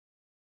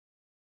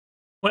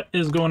What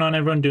is going on,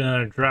 everyone? Doing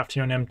another draft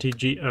here on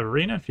MTG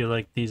Arena. If you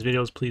like these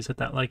videos, please hit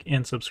that like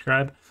and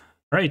subscribe.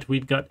 All right,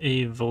 we've got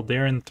a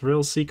Voldaren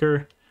Thrill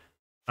Seeker,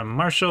 a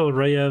Marshall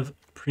Rayev,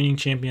 Preening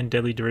Champion,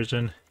 Deadly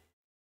Derision.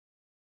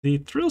 The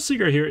Thrill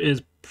Seeker here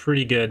is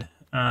pretty good,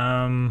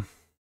 but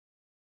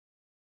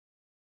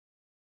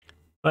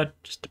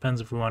just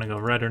depends if we want to go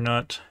red or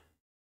not.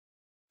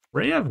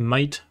 Rayev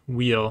might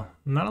wheel.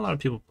 Not a lot of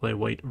people play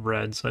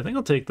white-red, so I think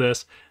I'll take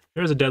this.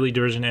 There's a Deadly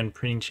Derision and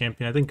Preening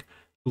Champion. I think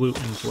blue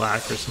and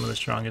black are some of the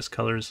strongest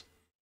colors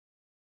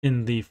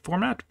in the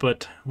format,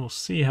 but we'll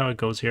see how it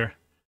goes here.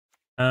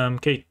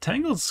 Okay,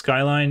 Tangled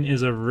Skyline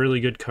is a really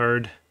good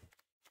card.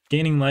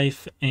 Gaining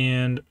life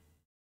and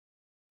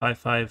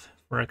 5/5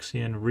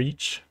 Phyrexian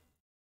Reach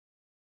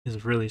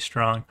is really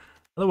strong.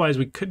 Otherwise,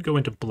 we could go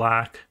into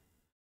black.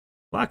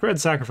 Black-red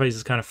Sacrifice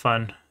is kind of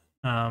fun.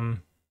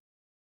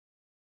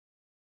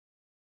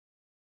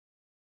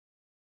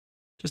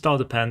 Just all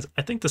depends.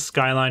 I think the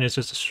Skyline is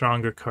just a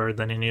stronger card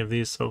than any of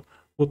these, so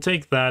we'll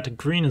take that.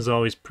 Green is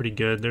always pretty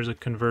good. There's a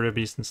Converter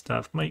Beast and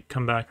stuff. Might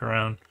come back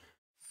around.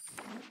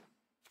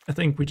 I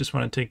think we just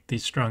want to take the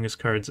strongest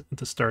cards at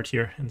the start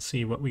here and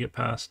see what we get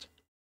past.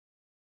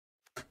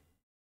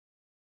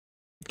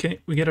 Okay,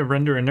 we get a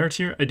Render Inert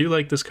here. I do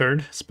like this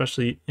card,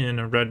 especially in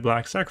a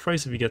red-black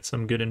sacrifice if you get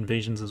some good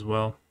invasions as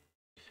well.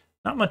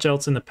 Not much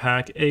else in the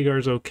pack.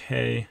 Agar's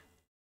okay.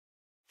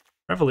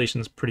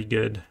 Revelation's pretty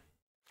good.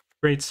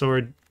 Great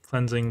Sword,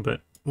 Cleansing,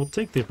 but we'll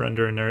take the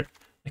Render Inert.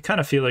 I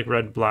kind of feel like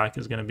red-black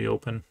is going to be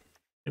open.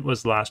 It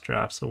was last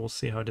draft, so we'll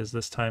see how it is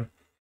this time.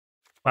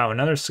 Wow,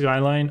 another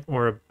Skyline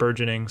or a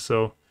Burgeoning,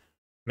 so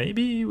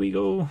maybe we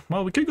go...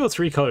 Well, we could go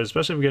 3 colors,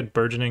 especially if we get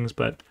Burgeonings,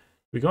 but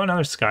if we go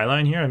another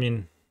Skyline here, I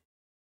mean...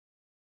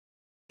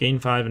 Gain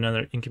 5,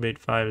 another Incubate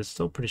 5 is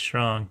still pretty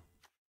strong.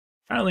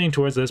 Kind of leaning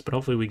towards this, but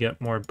hopefully we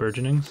get more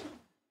Burgeonings.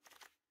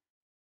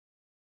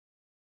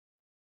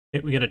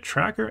 Okay, we get a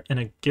Tracker and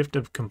a Gift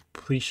of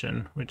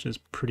Completion, which is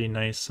pretty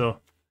nice,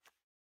 so...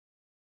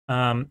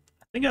 I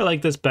think I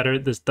like this better.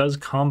 This does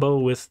combo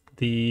with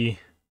the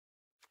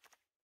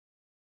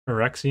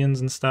Phyrexians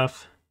and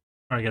stuff.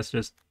 Or I guess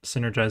just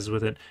synergizes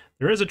with it.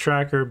 There is a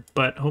tracker,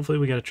 but hopefully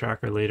we get a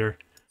tracker later.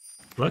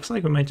 Looks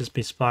like we might just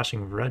be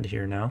splashing red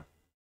here now.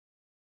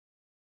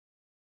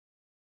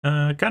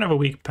 Kind of a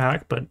weak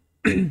pack, but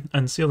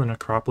Unsealed and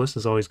Necropolis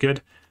is always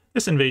good.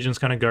 This invasion's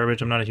kind of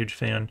garbage. I'm not a huge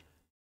fan.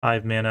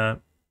 5 mana,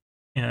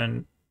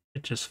 and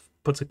it just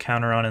puts a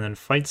counter on and then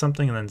fights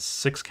something, and then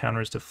 6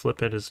 counters to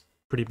flip it is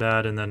pretty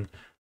bad, and then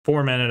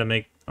 4 mana to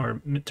make,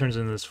 or it turns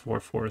into this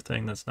 4/4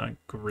 thing. That's not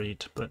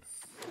great, but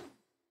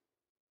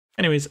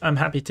anyways, I'm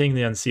happy taking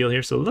the Unseal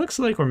here. So it looks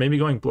like we're maybe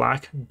going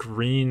black,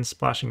 green,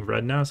 splashing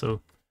red now.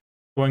 So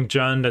going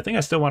Jund. I think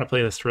I still want to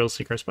play the Thrill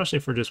Seeker, especially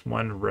for just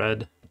 1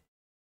 red.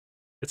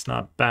 It's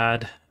not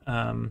bad,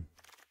 but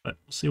we'll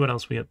see what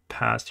else we get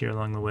past here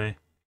along the way.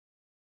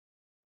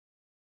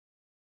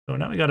 So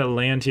now we got a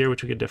land here,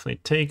 which we could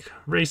definitely take.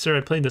 Racer,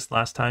 I played this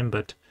last time,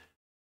 but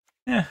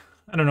I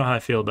don't know how I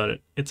feel about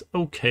it. It's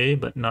okay,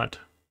 but not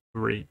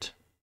great.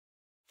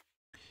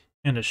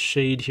 And a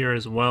Shade here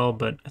as well,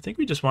 but I think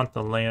we just want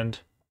the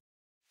land.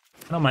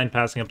 I don't mind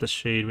passing up the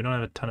Shade. We don't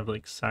have a ton of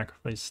like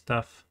sacrifice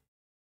stuff.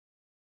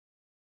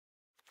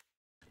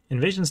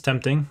 Invasion's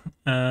tempting.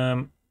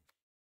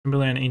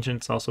 Timberland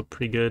Ancient's also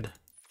pretty good.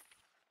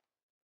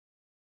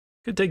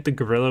 Could take the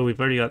Gorilla. We've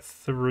already got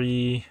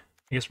 3.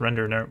 I guess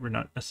Render Inert we're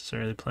not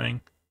necessarily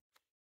playing.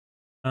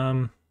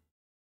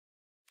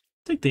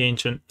 Take the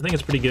Ancient. I think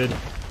it's pretty good.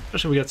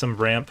 Especially if we got some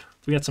ramp.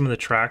 If we got some of the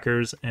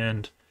trackers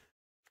and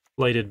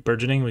Blighted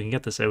Burgeoning, we can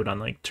get this out on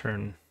like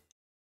turn...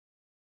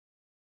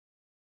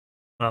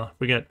 Well, if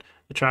we get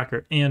the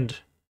tracker and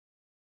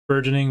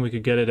Burgeoning, we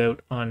could get it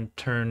out on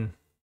turn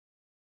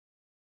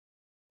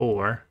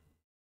 4.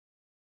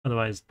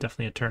 Otherwise,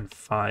 definitely a turn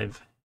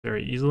 5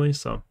 very easily,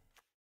 so...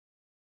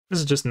 This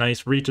is just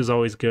nice. Reach is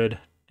always good,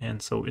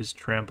 and so is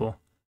Trample.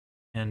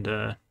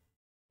 And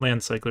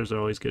Land Cyclers are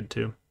always good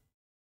too.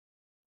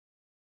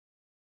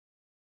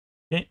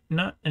 Okay,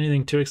 not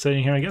anything too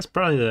exciting here. I guess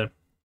probably the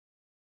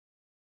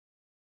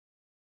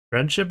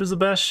Dreadship is the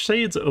best.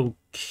 Shade's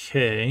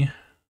okay.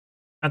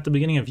 At the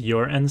beginning of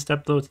your end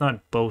step, though, it's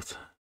not both.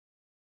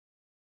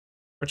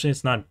 Fortunately,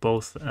 it's not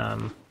both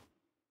at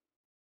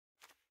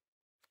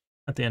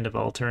the end of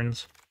all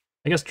turns.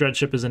 I guess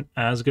Dreadship isn't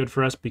as good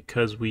for us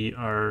because we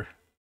are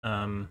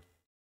kind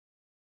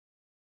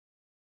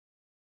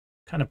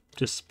of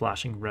just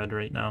splashing red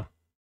right now.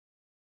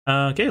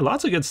 Okay,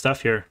 lots of good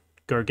stuff here.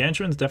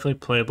 Gargantuan's definitely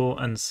playable.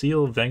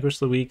 Unseal, Vanquish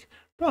the Weak.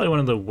 Probably one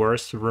of the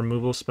worst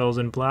removal spells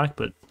in black,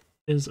 but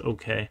is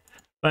okay.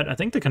 But I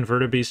think the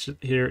Converter Beast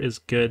here is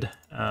good.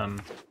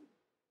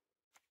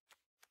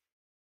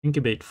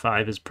 Incubate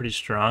 5 is pretty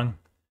strong.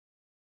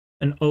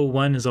 An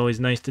 0/1 is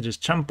always nice to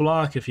just chump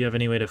block. If you have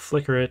any way to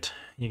flicker it,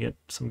 you get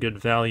some good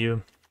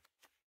value.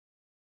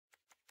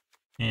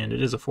 And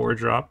it is a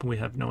 4-drop. We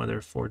have no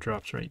other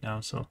 4-drops right now,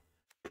 so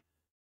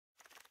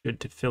good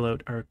to fill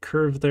out our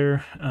curve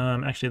there.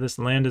 Actually, this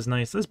land is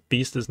nice. This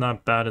beast is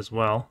not bad as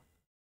well.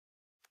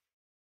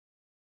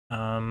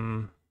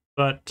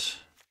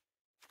 But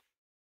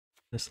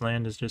This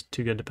land is just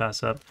too good to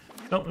pass up.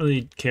 Don't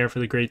really care for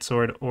the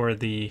Greatsword or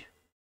the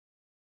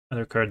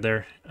other card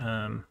there,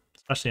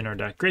 especially in our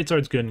deck.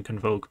 Greatsword's good in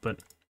Convoke, but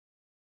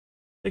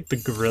take the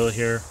Gorilla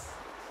here.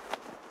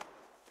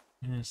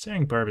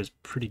 Searing Barb is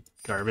pretty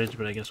garbage,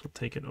 but I guess we'll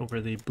take it over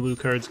the blue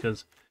cards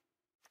because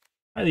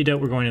I highly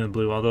doubt we're going in the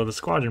blue, although the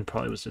Squadron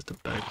probably was just a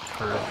better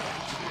card.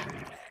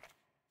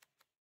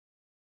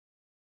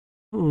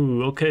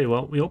 Ooh, okay,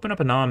 well, we open up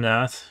a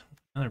Omnath,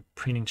 another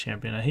Preening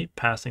Champion. I hate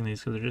passing these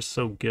because they're just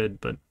so good,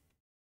 but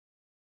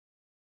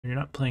when you're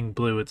not playing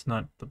blue, it's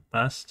not the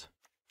best.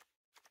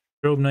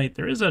 Strobe Knight,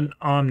 there is an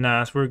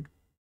Omnath. We're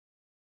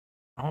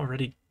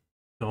already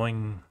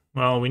going...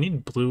 Well, we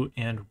need blue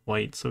and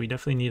white, so we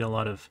definitely need a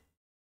lot of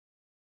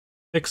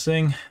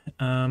fixing.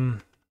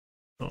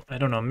 Well, I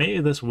don't know, maybe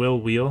this will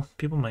wheel.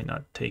 People might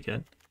not take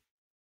it.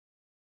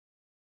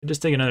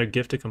 Just take another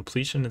Gift of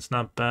Completion, it's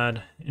not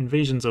bad.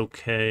 Invasion's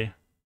okay.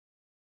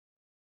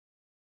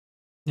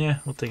 Yeah,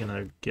 we'll take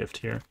another gift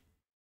here.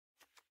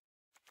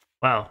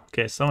 Wow,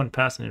 okay, someone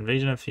passed an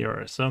Invasion of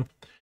Fiora. So,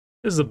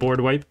 this is a board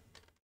wipe.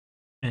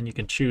 And you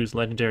can choose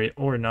legendary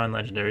or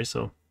non-legendary,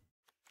 so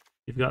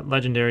if you've got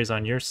legendaries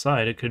on your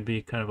side, it could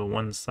be kind of a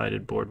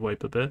one-sided board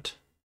wipe a bit.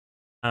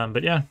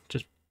 But yeah,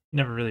 just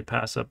never really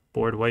pass up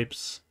board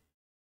wipes.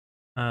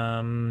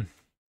 Not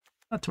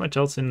too much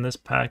else in this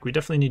pack. We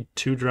definitely need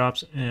 2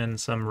 drops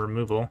and some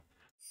removal.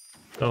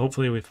 So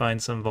hopefully we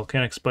find some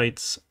Volcanic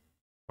Spites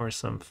or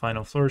some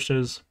Final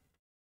Flourishes.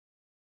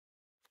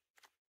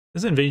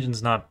 This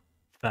Invasion's not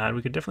bad.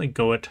 We could definitely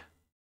go it.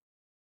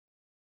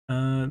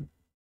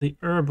 The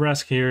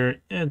Urabresk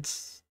here,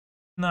 it's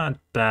not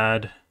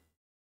bad. I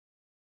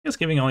guess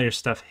giving all your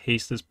stuff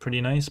haste is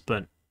pretty nice,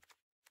 but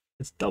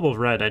it's double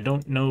red. I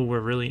don't know we're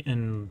really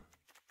in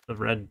the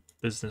red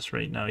business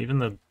right now. Even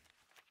the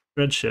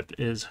red ship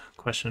is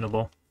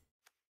questionable.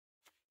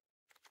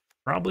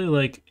 Probably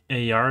like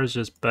AR is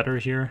just better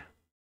here.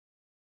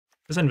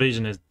 This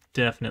Invasion is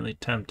definitely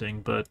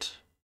tempting, but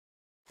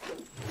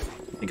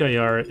I think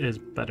AR is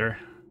better.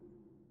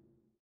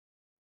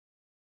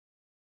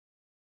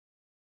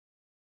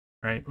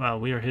 Right, wow,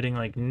 we are hitting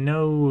like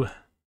no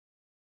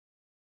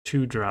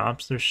 2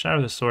 drops. There's Shadow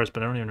of the Source,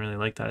 but I don't even really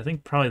like that. I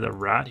think probably the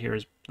Rat here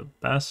is the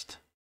best.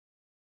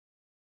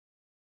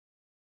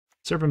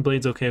 Serpent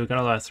Blade's okay, we got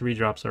a lot of 3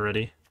 drops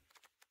already.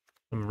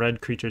 Some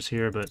red creatures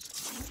here, but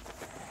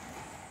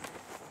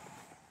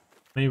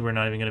maybe we're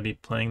not even going to be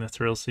playing the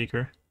Thrill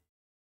Seeker.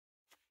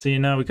 See,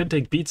 now we could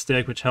take Beat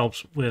Stick, which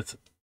helps with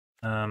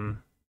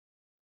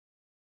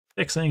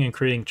fixing and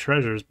creating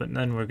treasures, but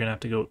then we're going to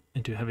have to go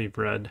into Heavy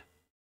Bread.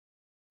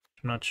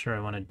 I'm not sure I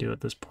want to do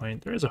at this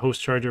point. There is a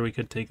Host Charger, we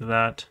could take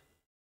that.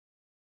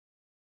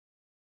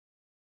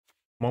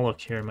 Moloch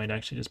here might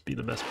actually just be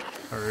the best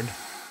card.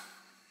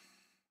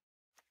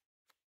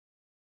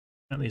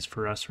 At least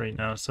for us right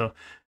now. So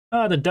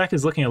the deck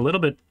is looking a little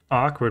bit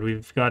awkward.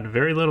 We've got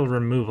very little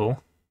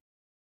removal.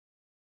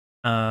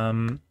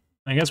 I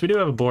guess we do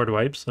have a board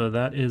wipe, so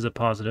that is a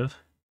positive.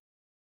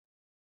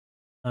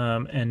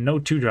 And no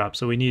 2-drop,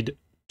 so we need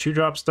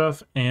 2-drop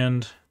stuff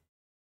and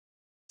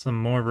some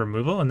more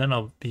removal, and then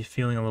I'll be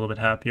feeling a little bit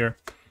happier.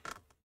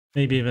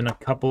 Maybe even a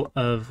couple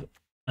of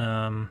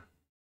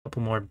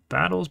couple more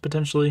battles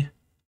potentially.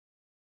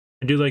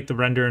 I do like the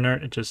Render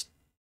Inert. It just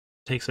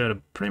takes out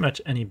of pretty much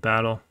any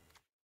battle.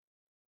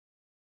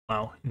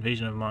 Wow,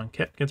 Invasion of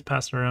Monket gets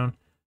passed around.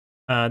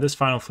 This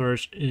Final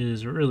Flourish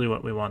is really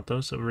what we want though,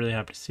 so we're really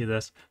happy to see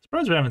this.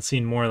 Surprised we haven't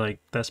seen more like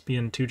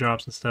Thespian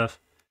 2-drops and stuff.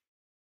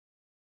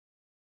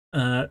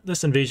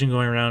 This Invasion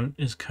going around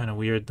is kind of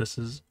weird. This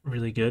is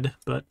really good,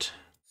 but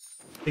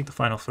I think the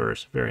Final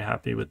Flourish, very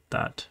happy with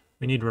that.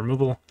 We need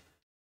removal.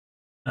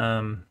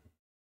 And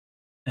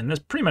this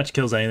pretty much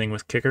kills anything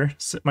with Kicker.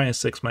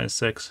 -6,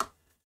 -6.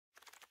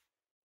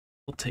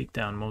 We'll take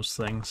down most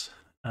things.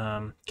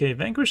 Okay,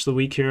 Vanquish the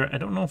Weak here. I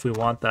don't know if we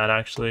want that,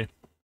 actually.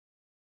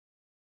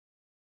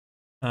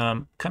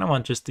 Kind of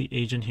want just the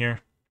Agent here.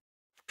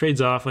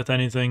 Trades off with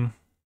anything,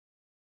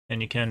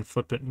 and you can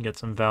flip it and get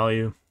some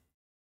value.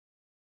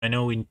 I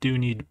know we do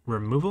need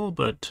removal,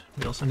 but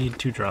we also need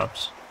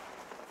 2-drops.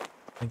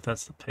 I think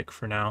that's the pick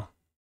for now.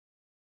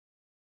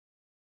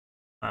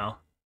 Wow.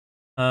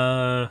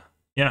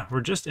 Yeah,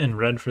 we're just in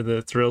red for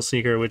the Thrill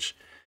Seeker, which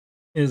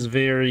is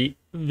very,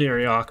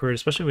 very awkward,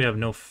 especially we have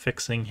no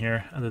fixing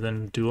here other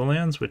than dual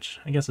lands, which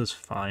I guess is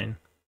fine.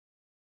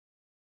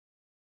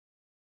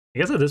 I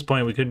guess at this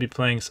point we could be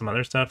playing some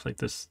other stuff, like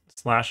this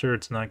Slasher.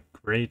 It's not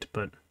great,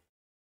 but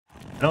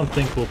I don't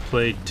think we'll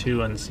play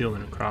 2 Unsealed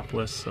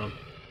Necropolis, so...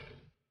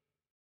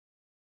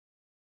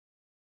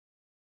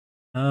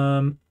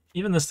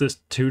 even this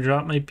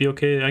 2-drop might be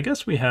okay. I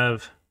guess we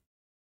have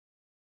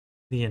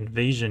the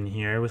Invasion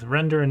here with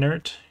Render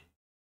Inert.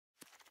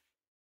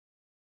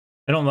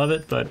 I don't love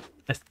it, but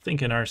I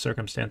think in our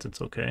circumstance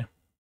it's okay.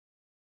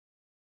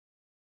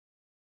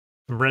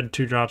 Red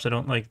 2-drops, I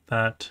don't like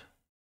that.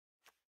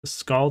 The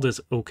Scald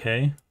is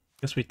okay. I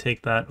guess we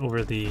take that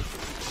over the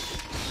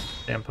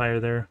Vampire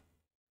there.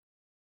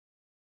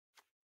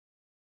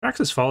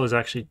 Praxis Fall is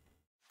actually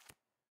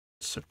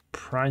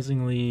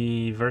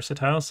surprisingly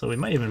versatile, so we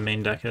might even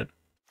main deck it.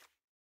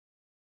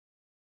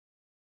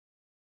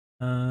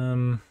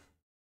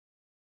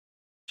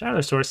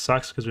 Shadow Source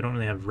sucks because we don't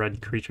really have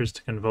red creatures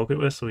to convoke it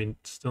with, so we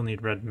still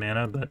need red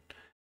mana, but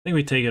I think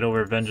we take it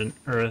over Vengeant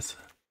Earth.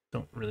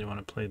 Don't really want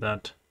to play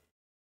that.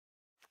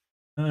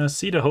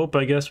 Seed of Hope,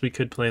 I guess we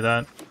could play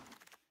that.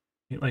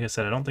 Like I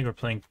said, I don't think we're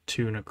playing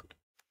 2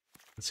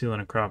 Conceal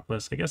and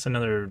Necropolis. I guess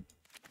another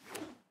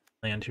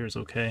land here is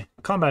okay.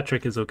 Combat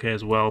Trick is okay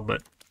as well,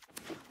 but...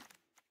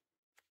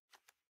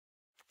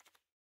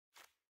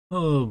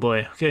 Oh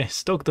boy. Okay,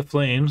 Stoke the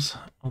Flames,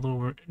 although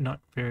we're not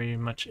very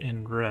much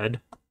in red.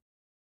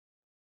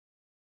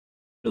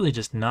 Really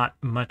just not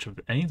much of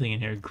anything in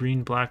here.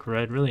 Green, black,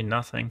 red, really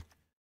nothing.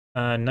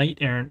 Knight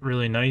Errant,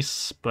 really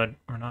nice, but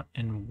we're not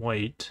in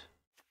white.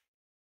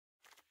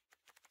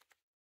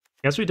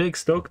 Guess we take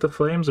Stoke the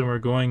Flames and we're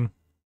going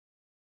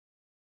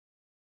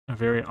a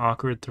very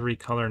awkward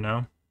 3-color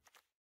now.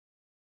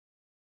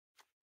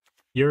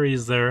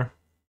 Yuri's there.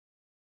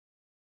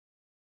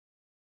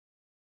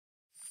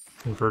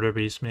 Converter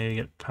Beast may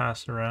get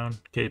passed around.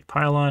 Okay,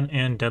 Pylon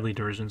and Deadly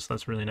Diversion, so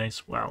that's really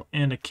nice. Wow,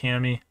 and a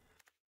Kami.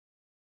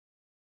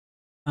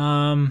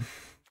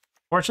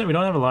 Fortunately, we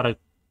don't have a lot of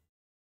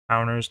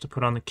counters to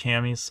put on the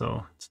Kami,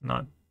 so it's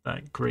not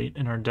that great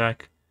in our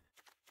deck.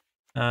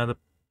 The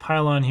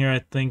Pylon here, I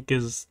think,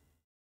 is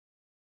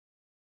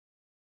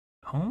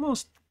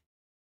almost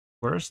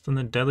worse than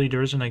the Deadly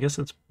Diversion. I guess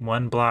it's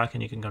 1 black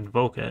and you can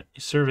convoke it.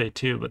 You survey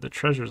too, but the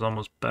treasure is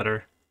almost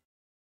better.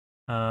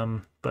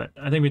 But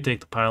I think we take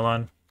the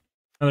Pylon.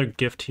 Another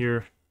gift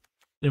here.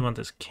 They want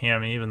this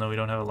Kami, even though we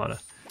don't have a lot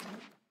of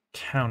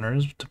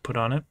counters to put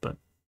on it, but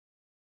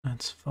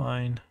that's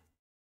fine.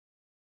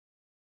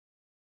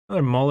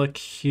 Another Moloch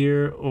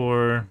here,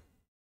 or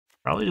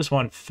probably just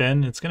want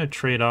Finn. It's going to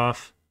trade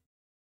off.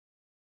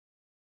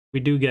 If we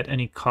do get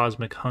any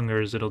Cosmic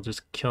Hungers, it'll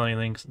just kill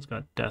anything because it's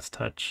got Death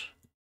Touch.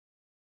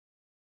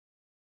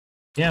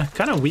 Yeah,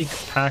 kind of weak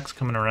packs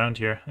coming around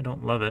here. I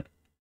don't love it.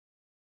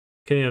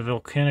 Okay, a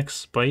Volcanic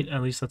Spite.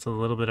 At least that's a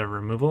little bit of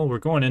removal. We're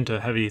going into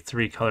heavy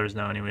 3 colors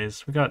now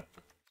anyways. We got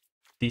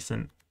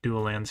decent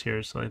dual lands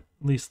here, so at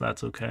least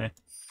that's okay.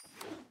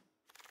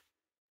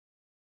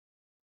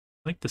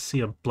 I'd like to see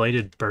a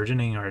Blighted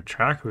Burgeoning or a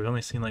Tracker. We've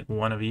only seen like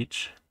 1 of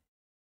each.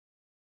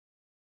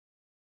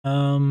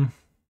 Another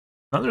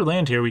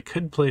land here. We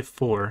could play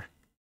 4.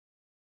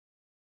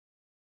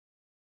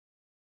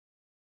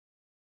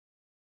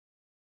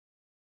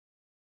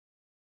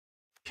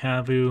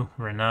 Kavu,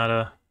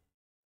 Renata,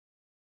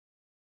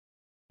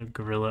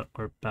 Gorilla,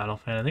 or Battle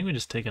Fan. I think we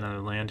just take another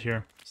land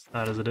here.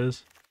 Sad as it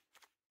is.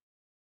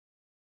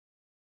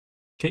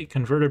 Okay,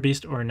 Converter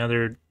Beast or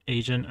another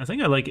Agent. I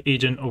think I like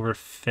Agent over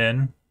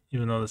Finn,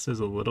 even though this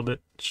is a little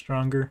bit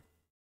stronger.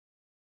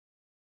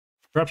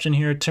 Corruption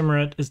here.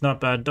 Timuret is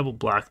not bad. Double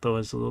black, though,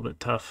 is a little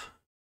bit tough.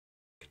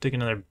 Could take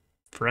another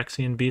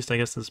Phyrexian Beast. I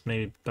guess this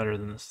may be better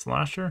than the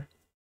Slasher.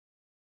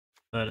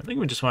 But I think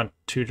we just want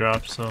 2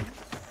 drops, so...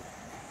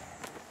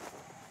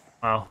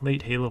 Wow,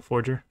 late Halo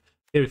Forger.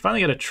 Okay, we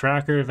finally got a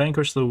Tracker,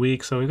 Vanquish the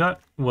Weak, so we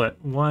got,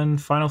 what, 1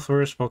 Final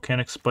Flourish,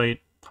 Volcanic Spite,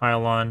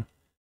 Pylon,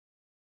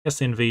 I guess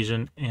the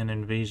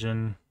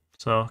Invasion,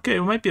 so, okay,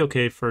 we might be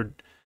okay for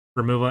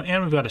removal,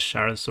 and we've got a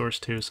Shadow Source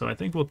too, so I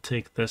think we'll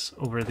take this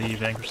over the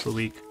Vanquish the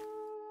Weak.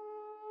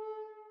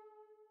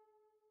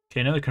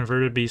 Okay, another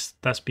Converted Beast,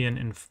 Thespian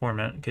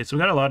Informant. Okay, so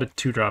we got a lot of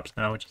 2 drops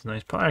now, which is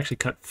nice. Probably actually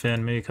cut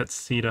Finn, maybe cut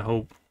Seed of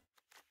Hope.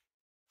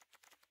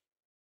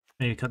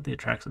 Maybe cut the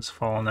Atraxis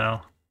Fall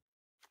now.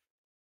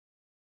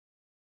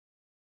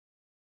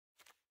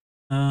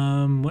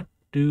 What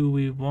do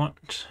we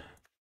want?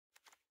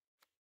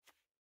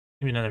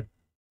 Maybe another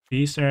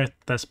Beast. Or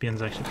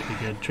Thespian's actually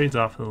pretty good. Trades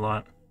off with a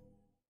lot.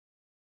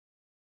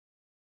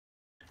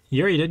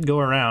 Yuri did go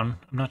around.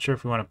 I'm not sure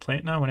if we want to play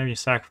it now. Whenever you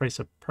sacrifice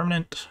a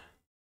permanent.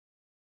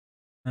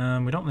 We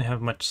don't really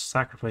have much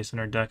sacrifice in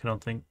our deck, I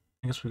don't think.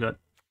 I guess we've got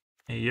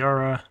a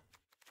Yara.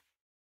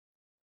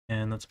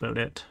 And that's about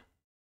it.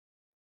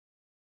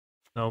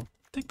 So, I'll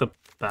take the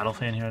Battle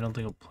Fan here. I don't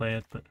think we'll play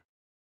it, but...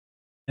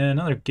 And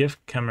another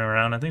gift coming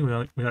around. I think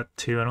we got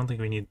 2. I don't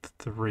think we need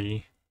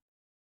 3.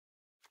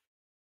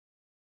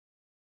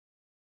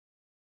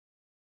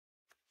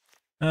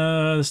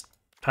 This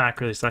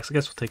pack really sucks. I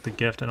guess we'll take the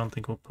gift. I don't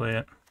think we'll play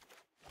it.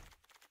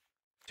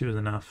 2 is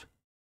enough.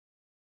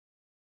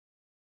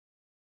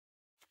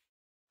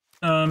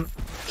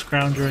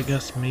 Scrounger, I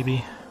guess,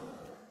 maybe.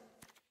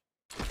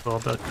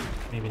 Balduck,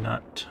 maybe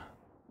not.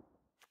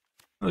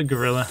 Another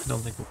Gorilla. I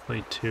don't think we'll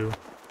play 2.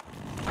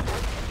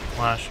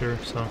 Flasher,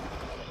 so...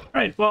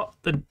 Alright, well,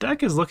 the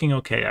deck is looking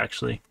okay,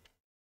 actually.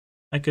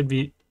 I could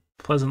be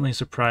pleasantly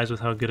surprised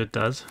with how good it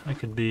does. I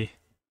could be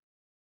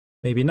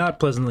maybe not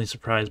pleasantly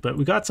surprised, but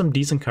we got some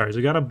decent cards.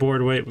 We got a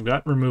board weight, we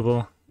got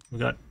removal, we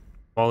got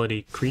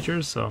quality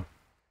creatures, so...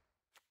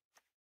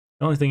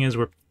 The only thing is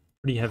we're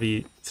pretty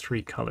heavy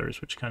 3 colors,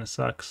 which kind of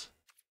sucks.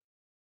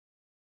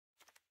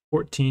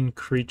 14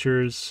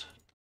 creatures.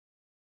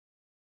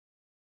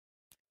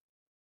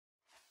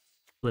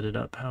 split it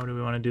up. How do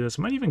we want to do this?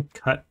 I might even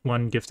cut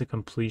one gift to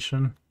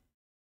completion.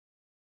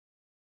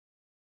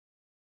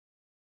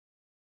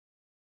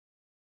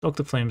 Soak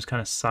the Flames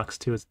kind of sucks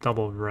too. It's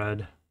double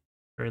red.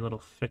 Very little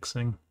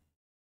fixing.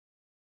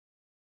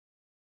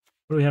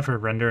 What do we have for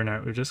render in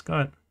art? We've just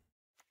got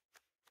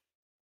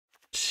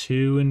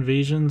 2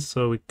 invasions,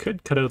 so we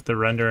could cut out the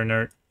render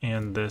inert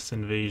and this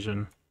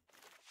invasion.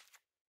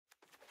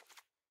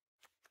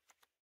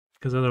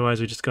 Because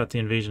otherwise we just got the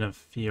invasion of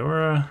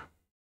Fiora.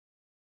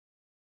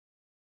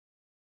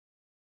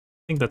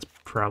 I think that's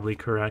probably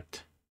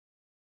correct.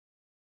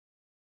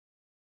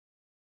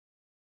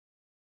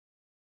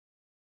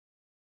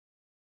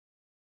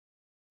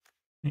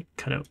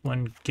 Cut out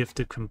one gift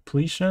to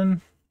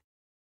completion.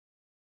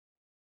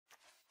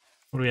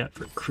 What do we at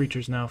for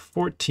creatures now?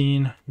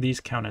 14.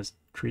 These count as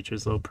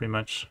creatures though, pretty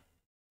much.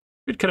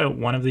 Could cut out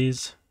one of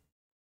these.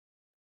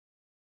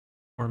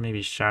 Or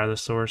maybe Shatter the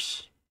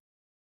Source.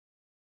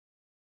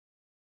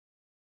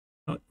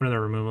 Oh, rather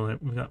removal.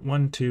 We've got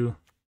 1, 2,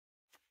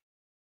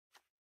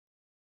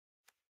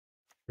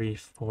 3,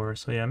 4.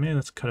 So yeah, maybe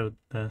let's cut out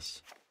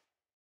this.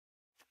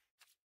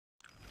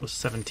 It was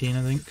 17,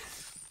 I think.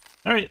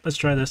 Alright, let's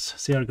try this,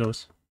 see how it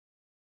goes.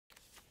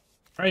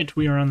 Alright,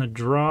 we are on the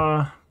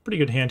draw. Pretty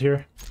good hand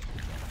here.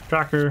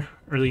 Tracker,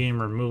 early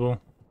game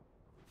removal.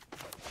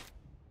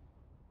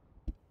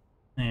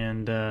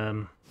 And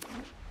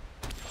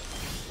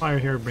fire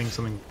here brings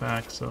something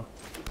back, so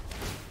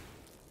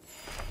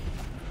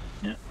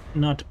yeah,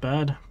 not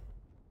bad.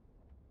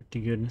 Pretty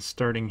good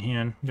starting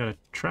hand. Got a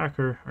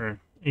tracker or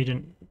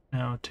agent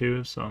now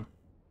too, so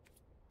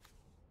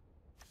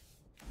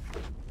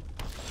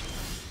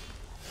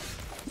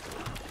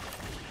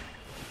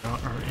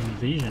got our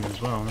invasion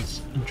as well.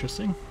 That's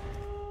interesting.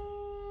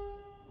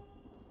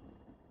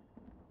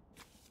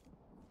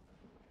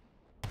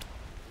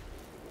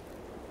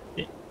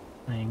 Okay,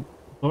 playing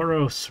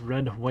Boros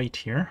red-white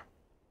here.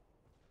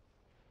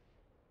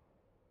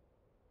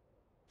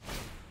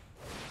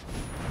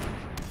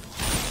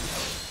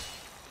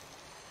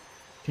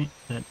 Okay,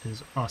 that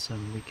is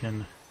awesome. We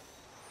can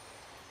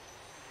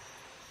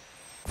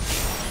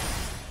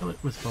kill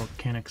it with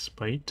Volcanic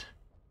Spite.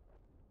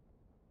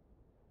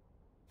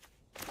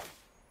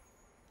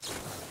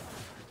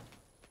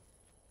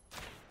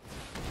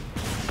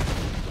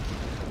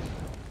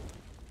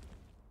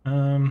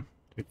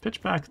 Do we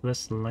pitch back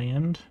this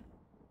land?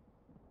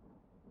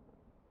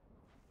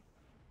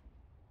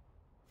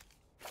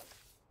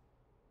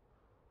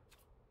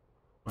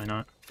 Why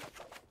not?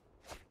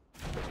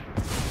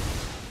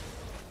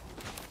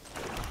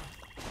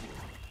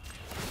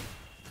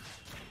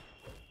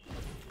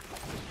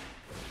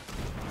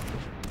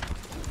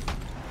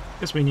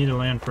 Guess we need a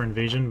land for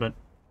invasion, but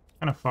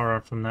kind of far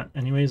off from that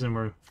anyways, and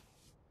we're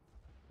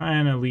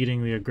kind of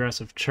leading the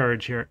aggressive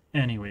charge here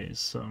anyways,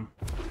 so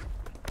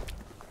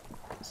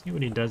let's see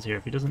what he does here.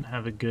 If he doesn't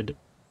have a good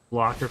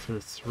blocker for the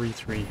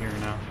 3/3 here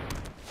now.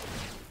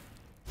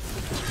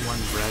 Just 1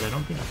 red, I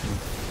don't think I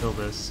can kill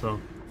this,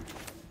 so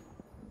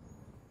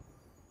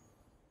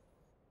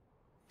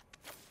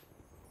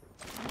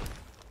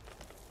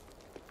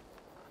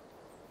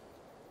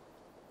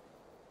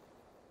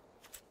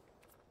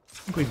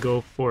I think we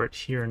go for it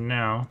here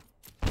now.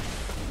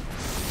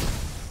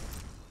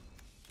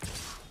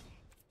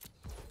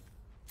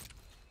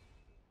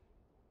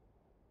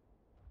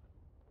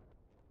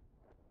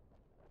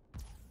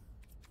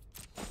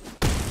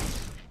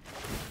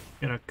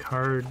 Get a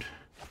card.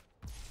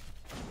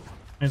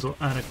 Might as well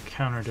add a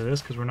counter to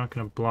this because we're not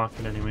going to block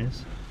it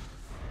anyways.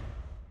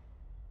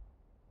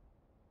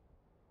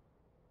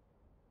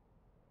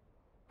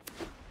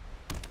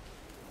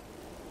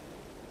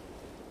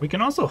 We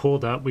can also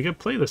hold up. We could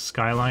play the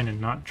Skyline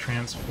and not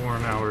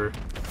transform our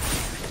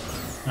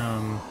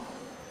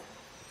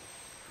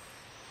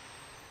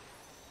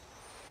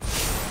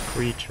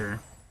creature.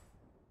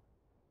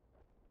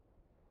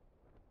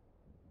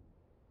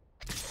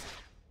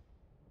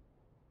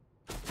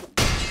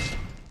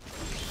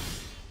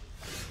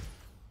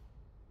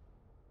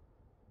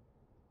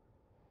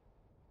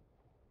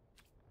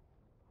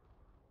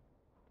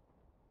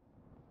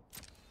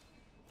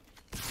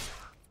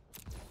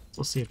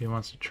 We'll see if he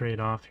wants to trade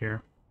off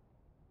here.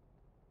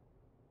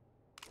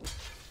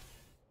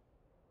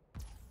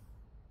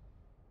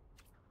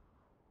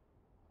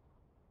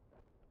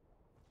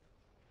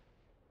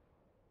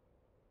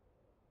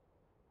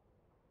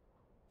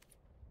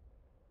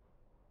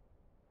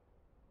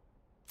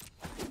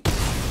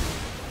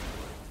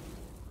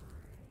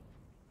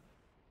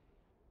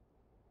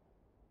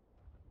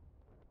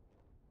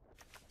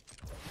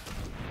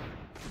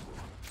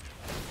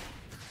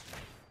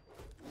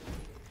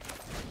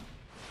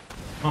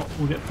 Well,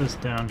 we'll get this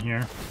down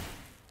here.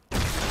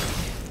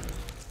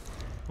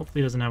 Hopefully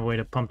he doesn't have a way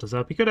to pump this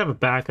up. He could have a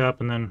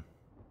backup and then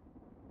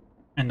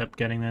end up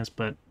getting this,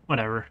 but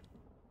whatever.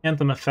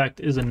 Anthem effect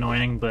is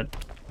annoying,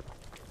 but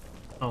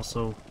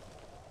also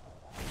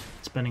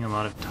spending a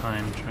lot of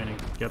time trying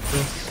to get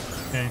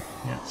this. Okay,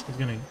 yeah, so he's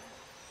gonna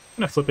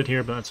flip it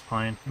here, but that's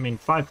fine. I mean,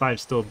 5/5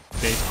 still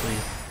basically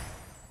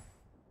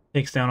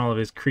takes down all of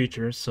his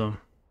creatures, so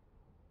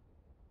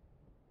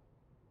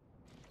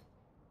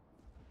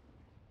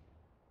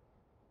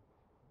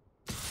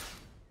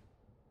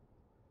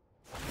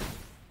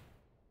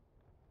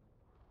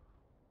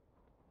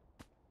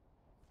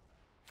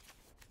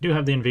do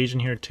have the invasion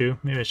here too.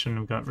 Maybe I shouldn't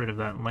have got rid of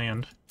that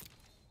land.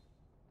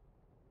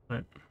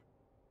 But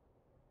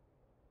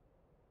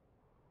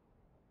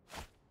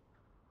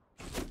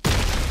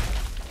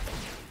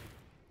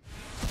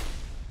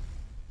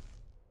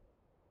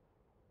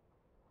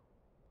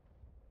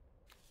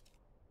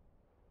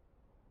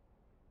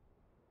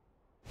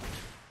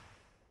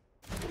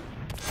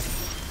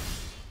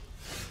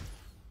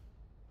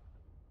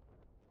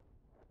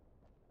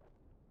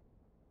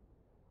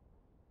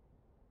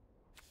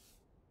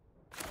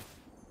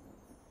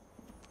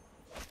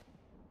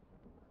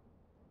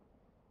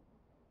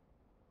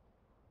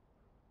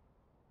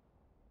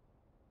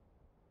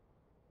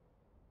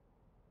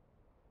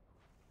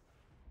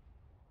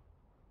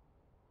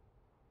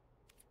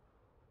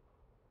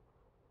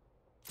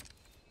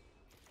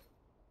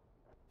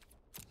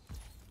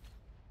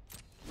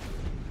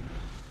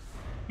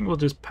I think we'll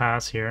just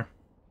pass here.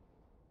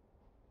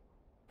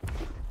 If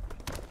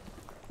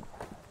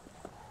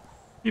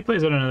he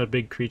plays out another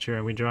big creature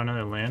and we draw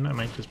another land, I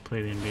might just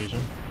play the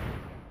invasion.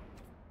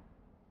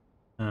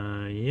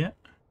 Yeah.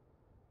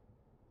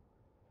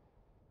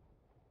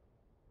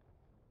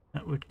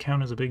 That would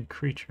count as a big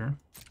creature.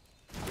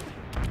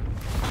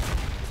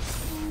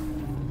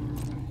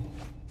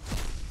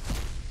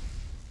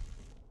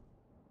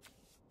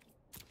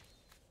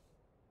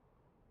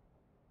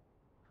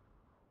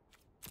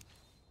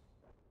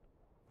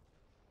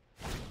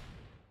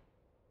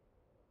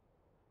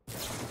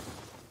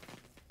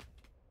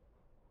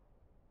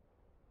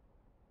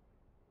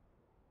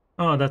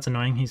 Oh, that's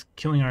annoying. He's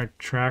killing our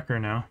tracker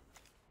now.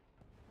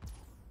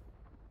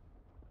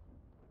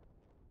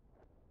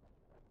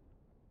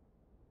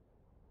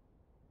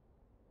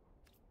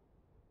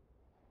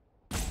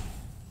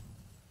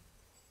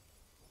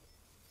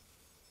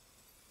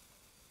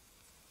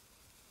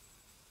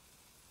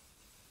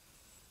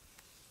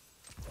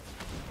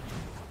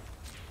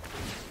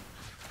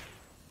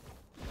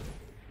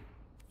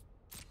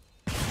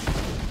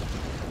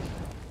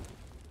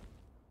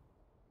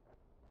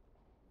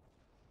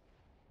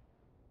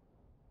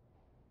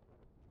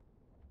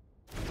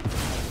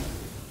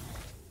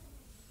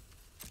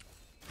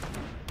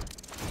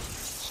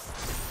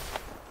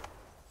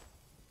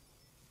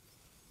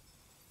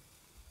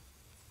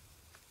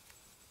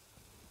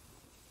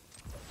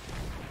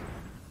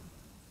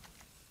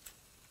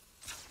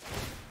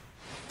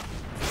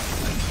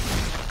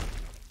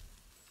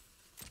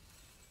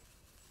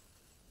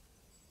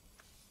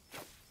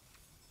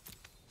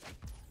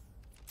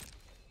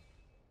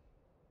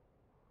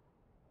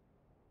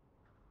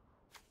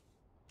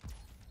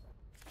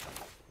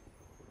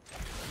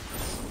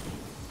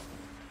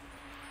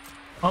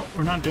 Oh,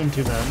 we're not doing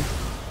too bad.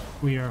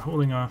 We are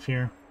holding off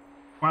here.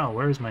 Wow,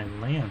 where's my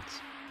lance?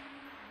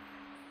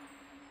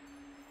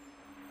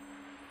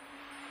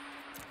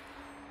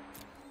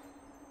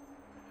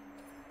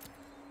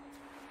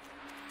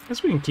 I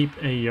guess we can keep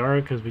a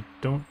Yara because we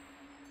don't...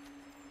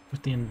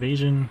 With the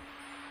invasion,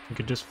 we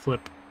could just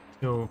flip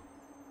kill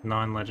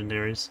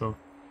non-legendaries, so...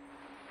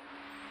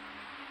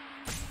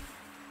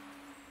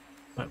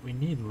 But we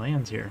need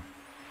lands here.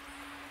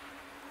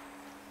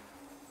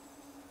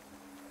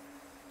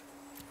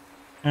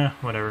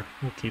 Whatever.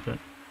 We'll keep it.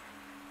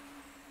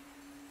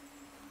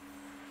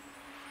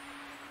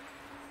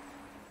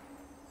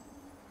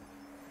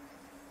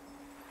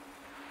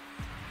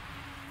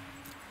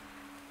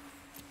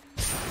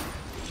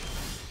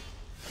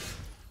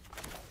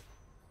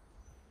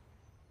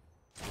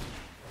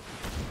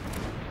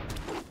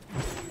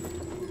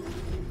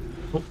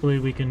 Hopefully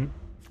we can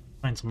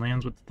find some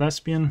lands with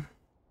Thespian.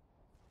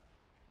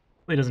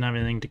 He doesn't have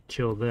anything to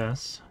kill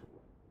this.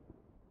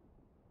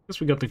 Guess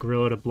we got the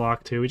gorilla to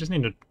block too. We just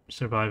need to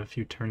survive a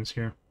few turns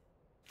here.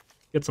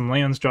 Get some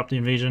lands, drop the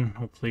invasion,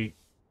 hopefully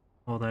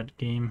all that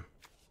game.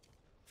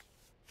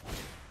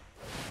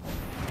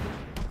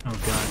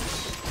 Oh god.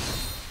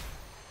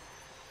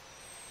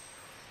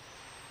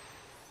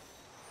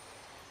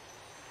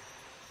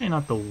 Okay,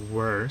 not the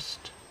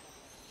worst.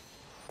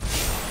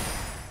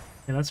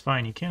 Yeah, that's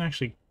fine. You can't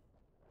actually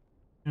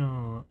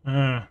kill...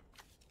 Okay,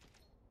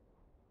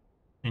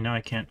 now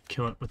I can't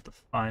kill it with the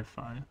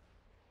 5/5.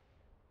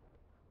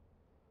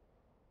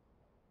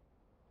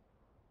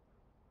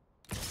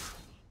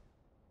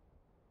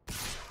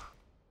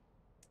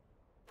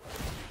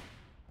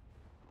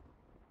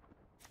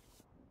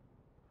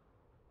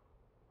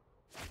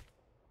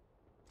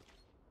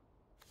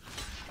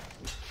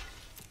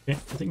 Okay, I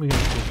think we got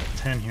to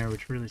 10 here,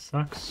 which really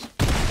sucks.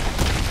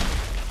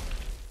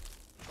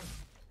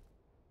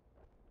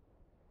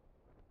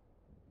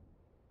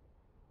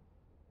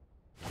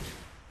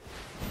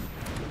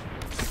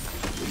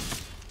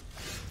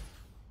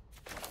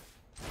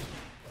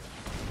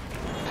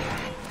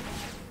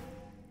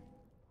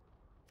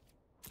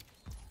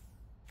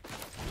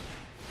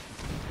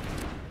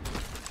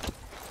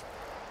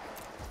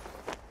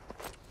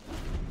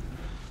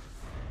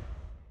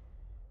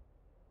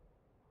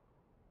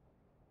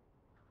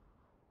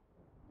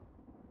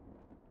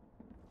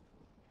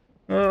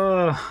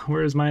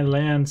 Where's my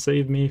land?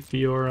 Save me,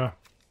 Fiora.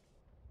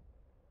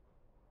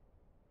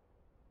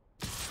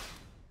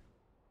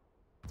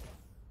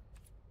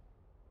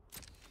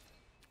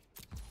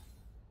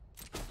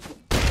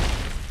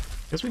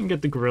 Guess we can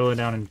get the gorilla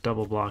down and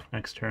double block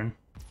next turn.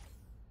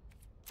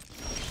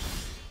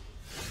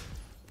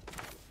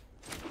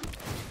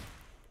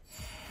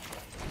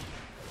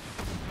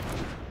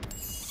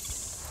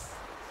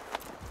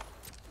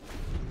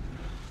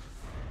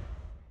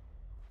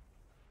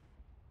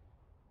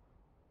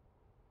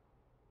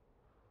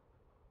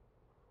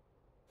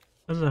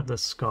 Doesn't have the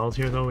skulls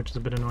here though, which is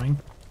a bit annoying.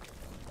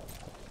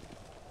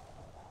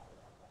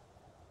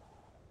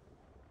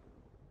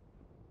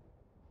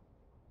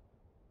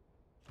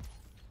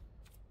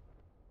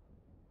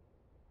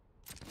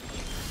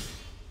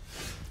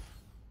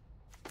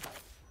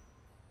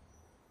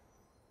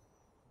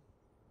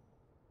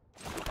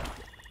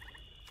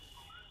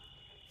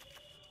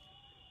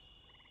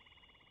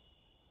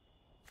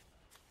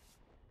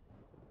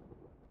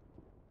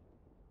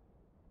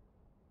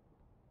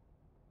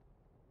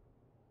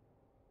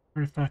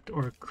 Artifact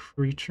or a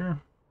creature.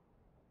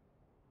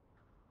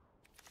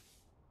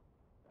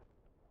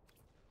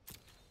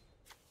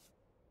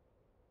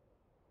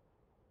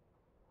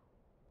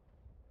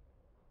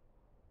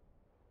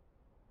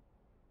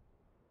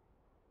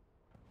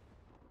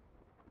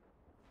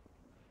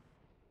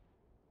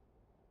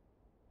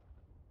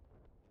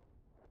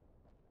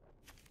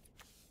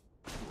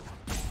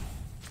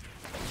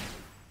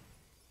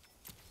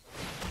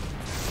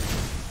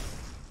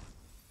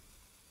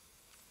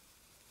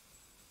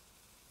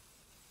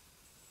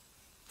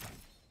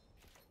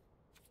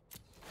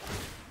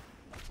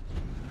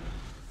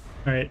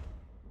 Alright,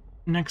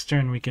 next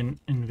turn we can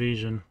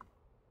invasion.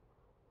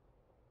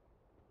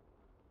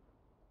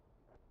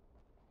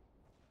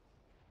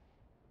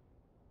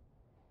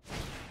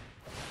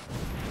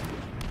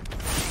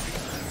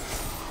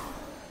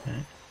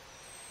 Okay.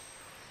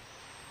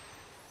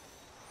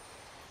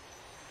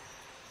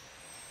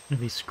 Gonna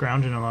be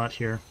scrounging a lot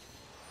here.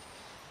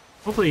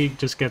 Hopefully he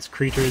just gets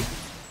creatures,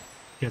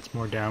 gets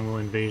more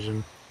downwill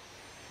invasion.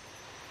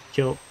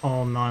 Kill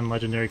all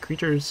non-legendary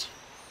creatures.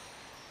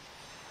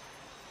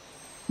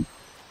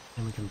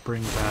 And we can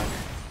bring back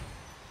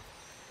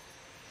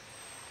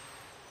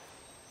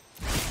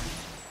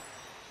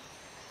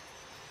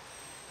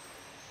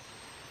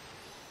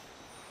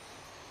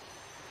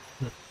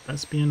the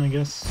Thespian, I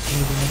guess,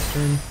 for the next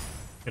turn.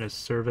 Get a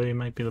Survey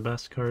might be the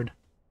best card.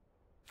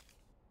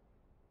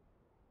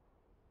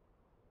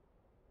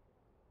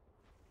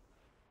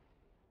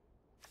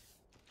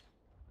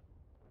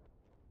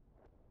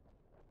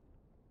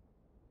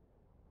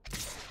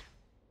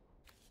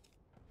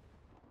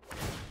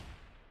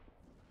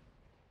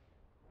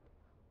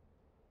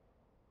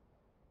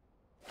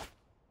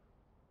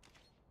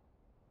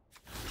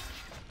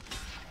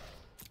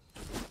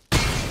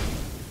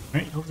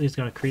 Alright, hopefully he's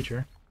got a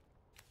creature.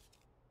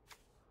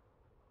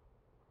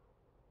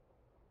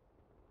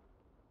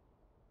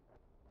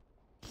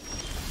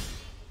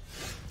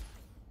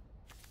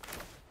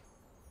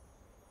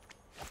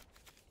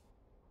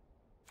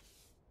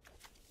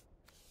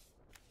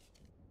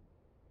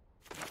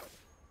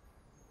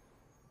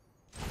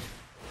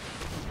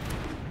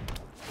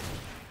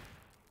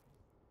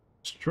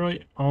 Destroy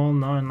all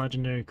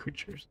non-legendary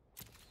creatures.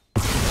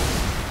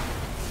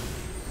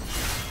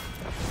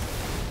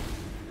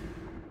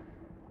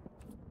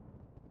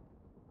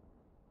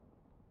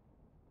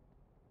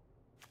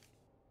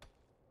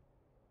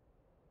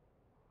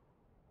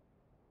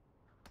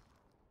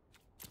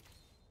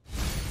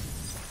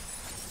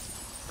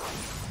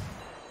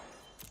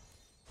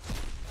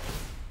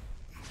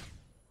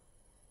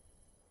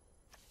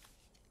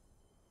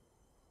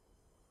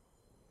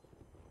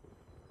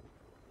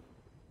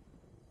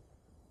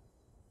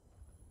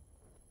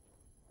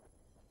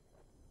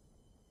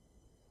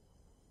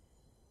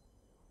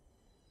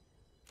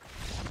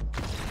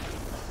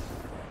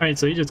 Alright,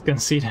 so he just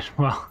conceded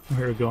while we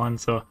were going,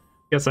 so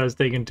guess I was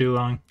taking too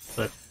long.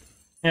 But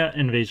yeah,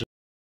 invasion.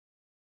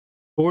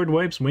 Board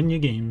wipes win you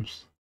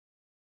games.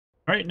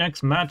 Alright,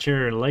 next match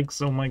here.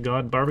 Likes Oh My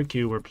God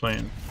Barbecue we're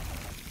playing.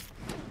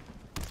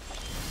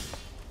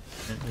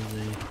 That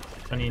is a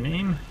funny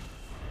name.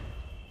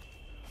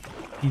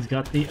 He's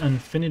got the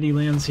Infinity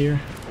Lands here.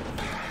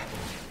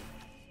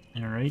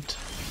 Alright,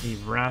 the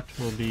Rat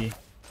will be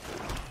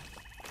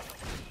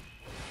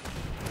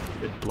a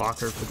good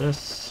blocker for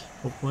this,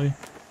 hopefully.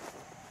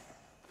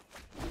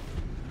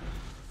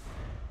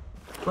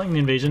 Playing the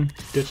invasion,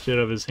 ditched it out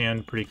of his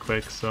hand pretty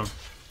quick, so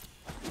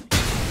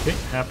okay,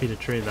 happy to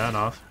trade that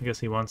off. I guess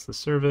he wants the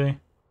Survey.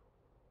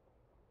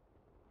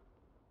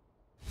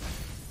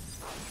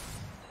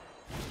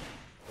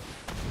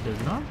 He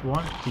does not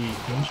want the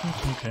Ancient,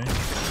 okay.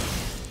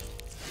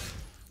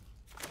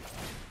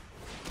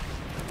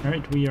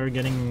 Alright, we are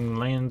getting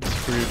land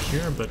screwed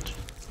here, but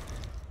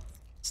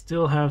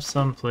still have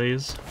some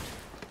plays.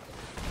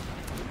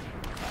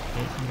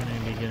 Okay, I'm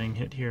gonna be getting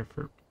hit here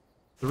for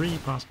 3,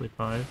 possibly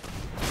 5.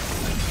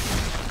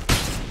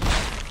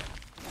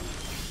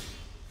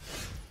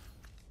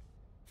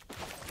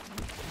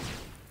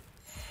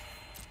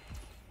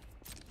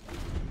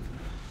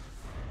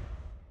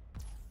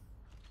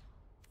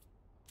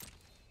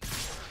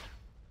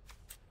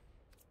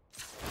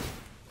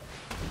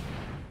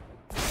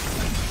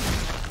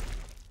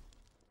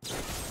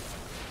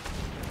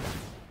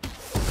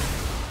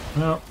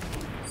 Well,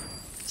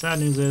 sad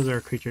news is our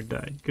creature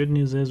died. Good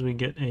news is we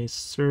get a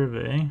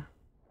survey.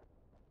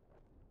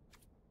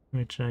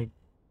 Which I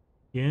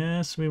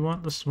guess we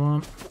want the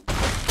swamp.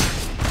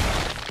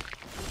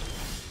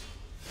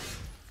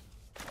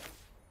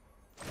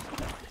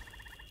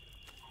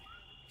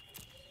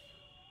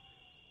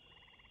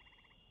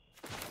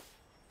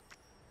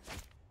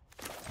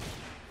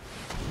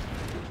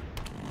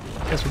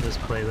 Guess we'll just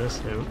play this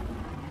out.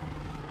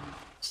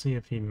 See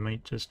if he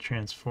might just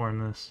transform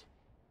this.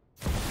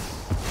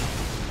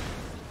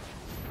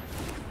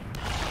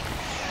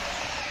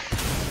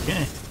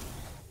 Okay.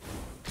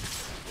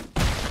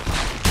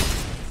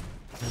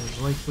 That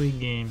is likely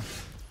game.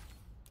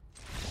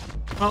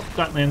 Well,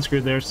 got land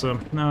screwed there, so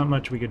not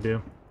much we could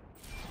do.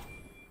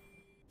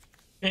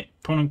 Okay,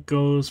 opponent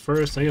goes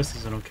first. I guess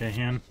this is an okay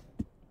hand.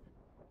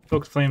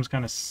 Focus Flames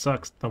kind of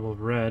sucks, double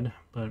red,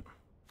 but...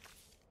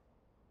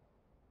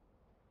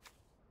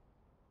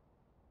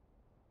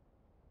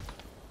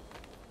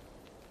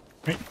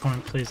 Right,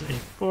 opponent plays a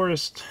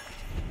forest.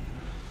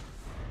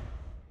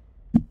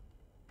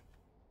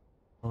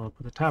 Follow up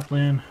with a tap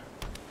land.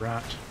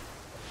 Rat.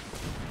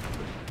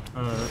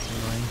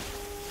 That's annoying.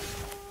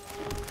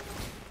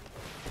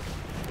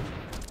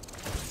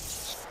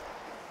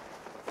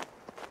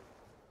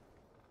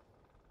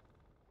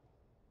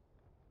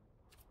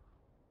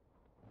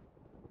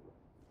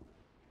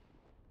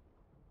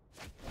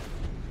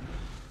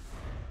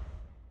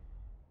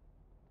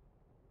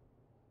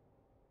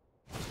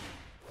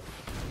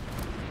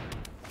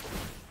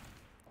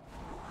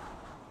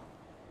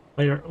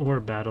 Player or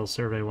battle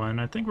survey 1.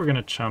 I think we're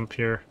gonna chump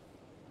here.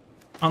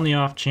 On the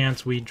off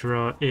chance we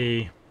draw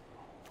a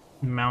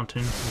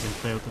mountain, we can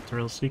play with the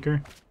Thrill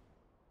Seeker.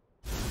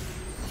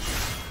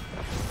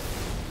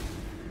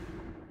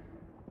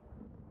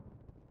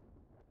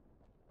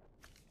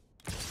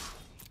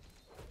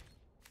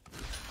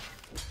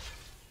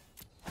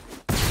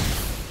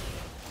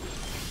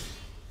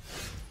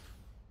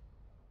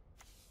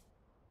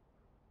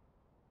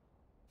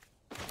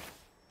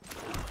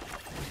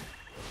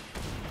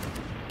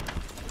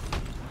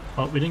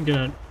 Well, we didn't get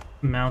a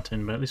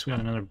mountain, but at least we got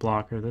another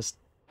blocker. This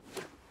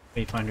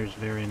Wayfinder is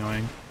very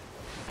annoying.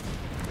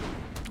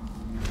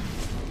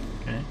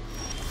 Okay.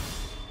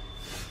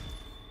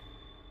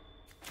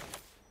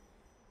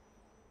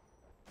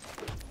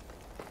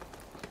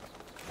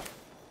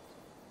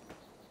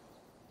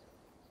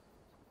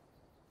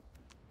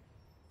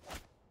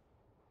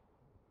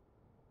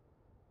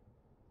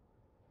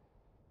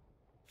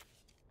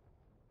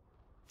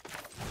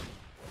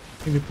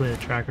 I think we play a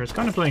tracker. It's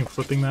kind of playing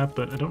flipping that,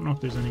 but I don't know if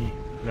there's any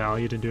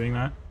value to doing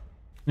that.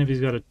 And if he's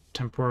got a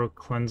temporal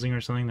cleansing or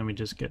something, then we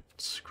just get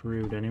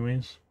screwed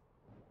anyways.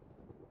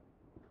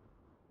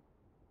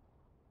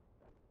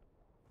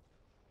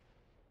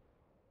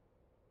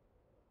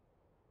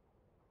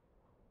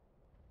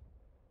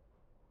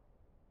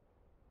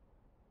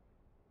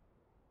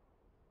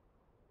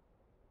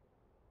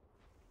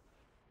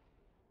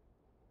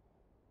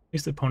 At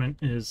least the opponent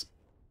is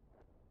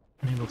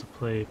unable to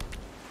play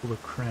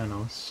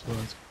Kranos, so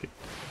that's good.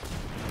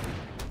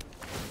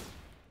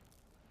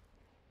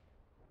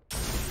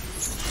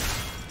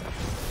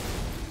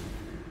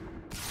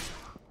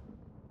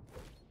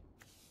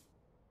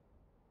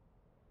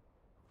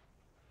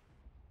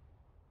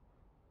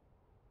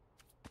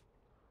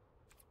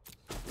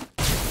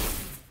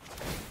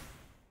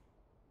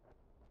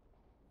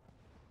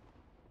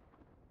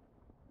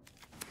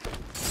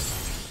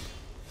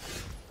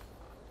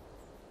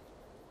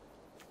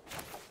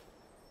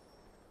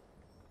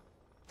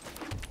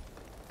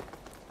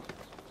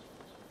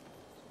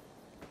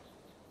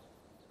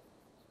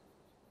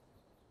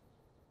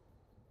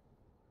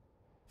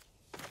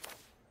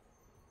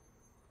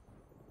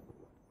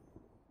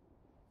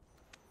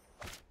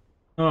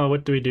 Oh,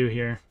 what do we do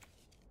here?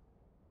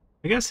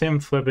 I guess him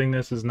flipping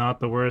this is not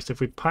the worst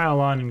if we pile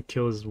on and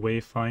kill his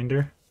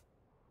Wayfinder.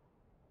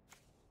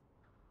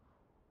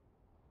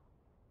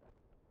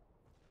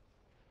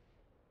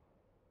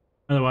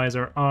 Otherwise,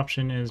 our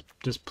option is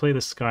just play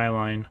the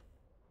Skyline.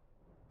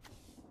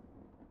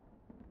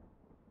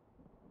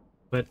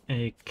 Put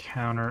a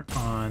counter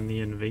on the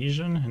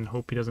invasion and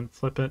hope he doesn't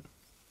flip it.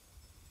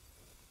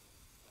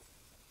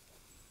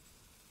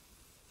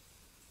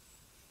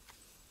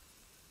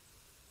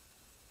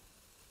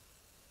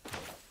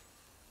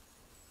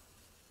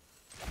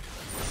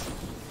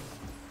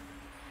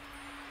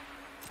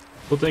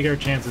 We'll take our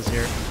chances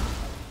here.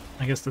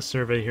 I guess the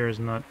survey here is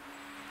not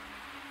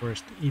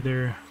worst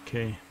either.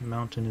 Okay,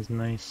 mountain is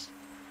nice.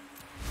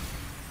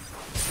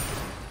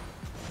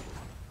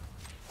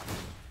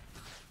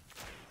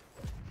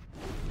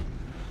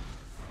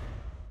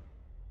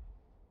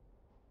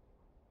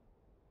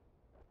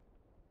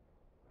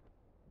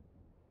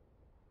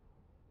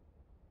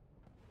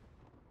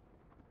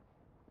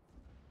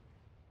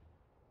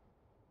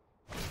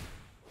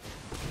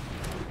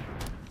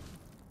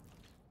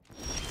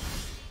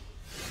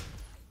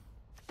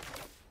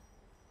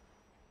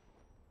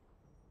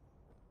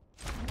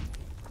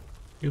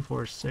 Two,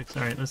 four, six.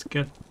 All right, let's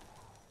get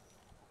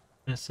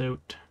this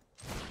out.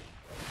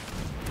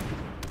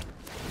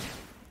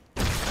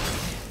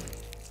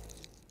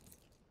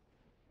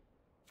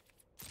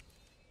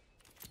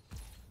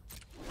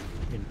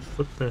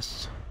 flip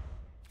this.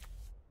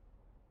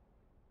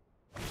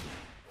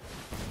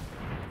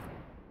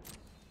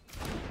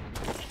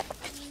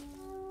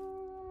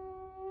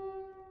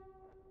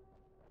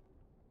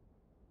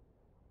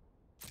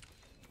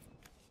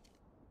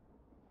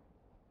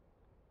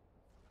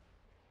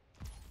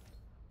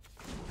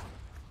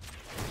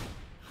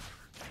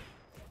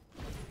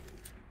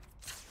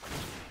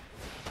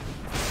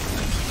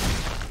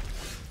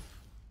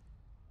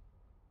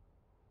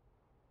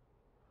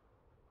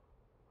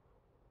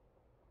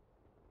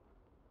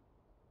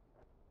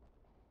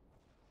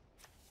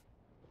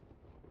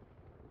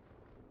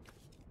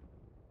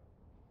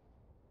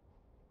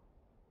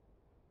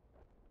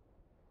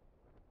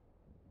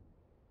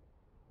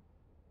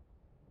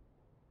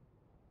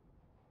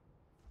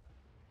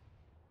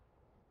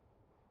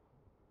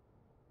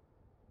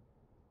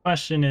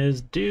 Question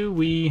is, do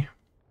we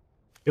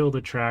kill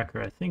the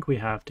tracker? I think we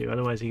have to,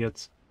 otherwise he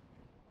gets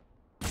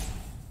a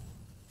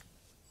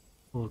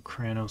little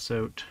Kranos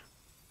out.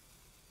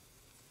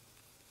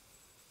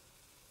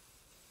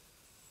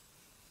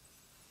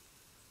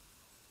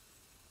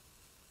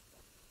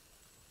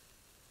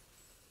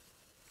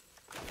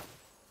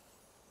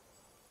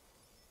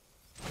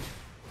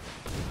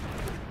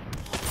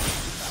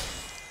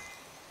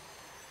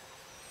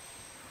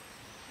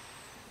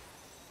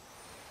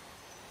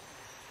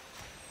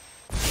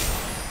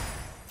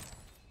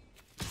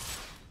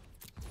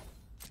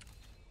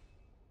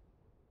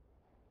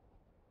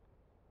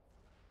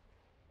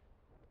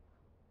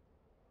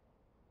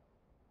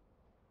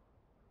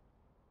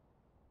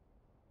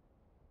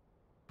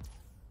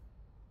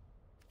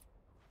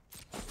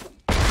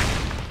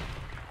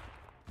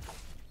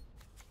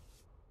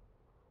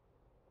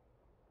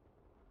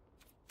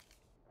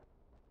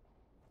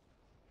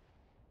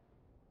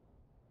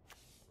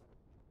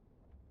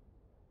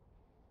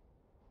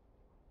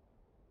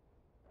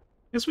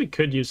 Guess we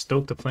could use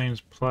Stoke the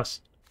Flames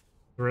plus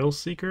Thrill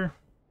Seeker.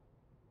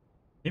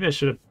 Maybe I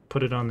should have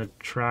put it on the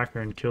tracker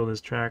and killed his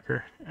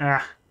tracker.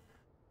 Ah,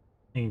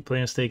 making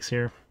play mistakes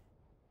here.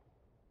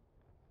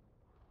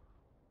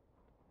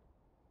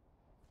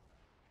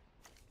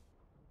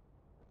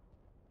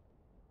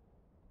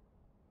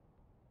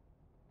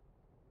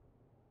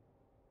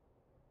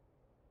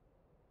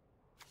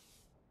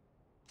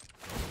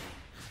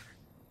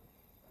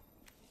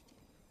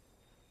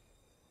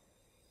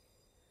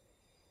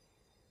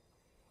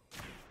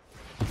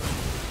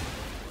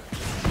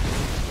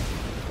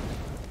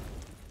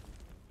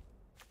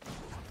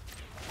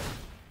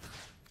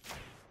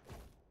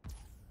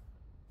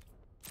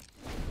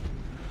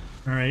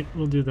 Alright,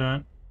 we'll do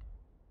that.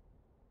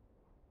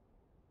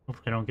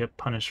 Hopefully I don't get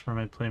punished for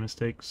my play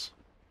mistakes.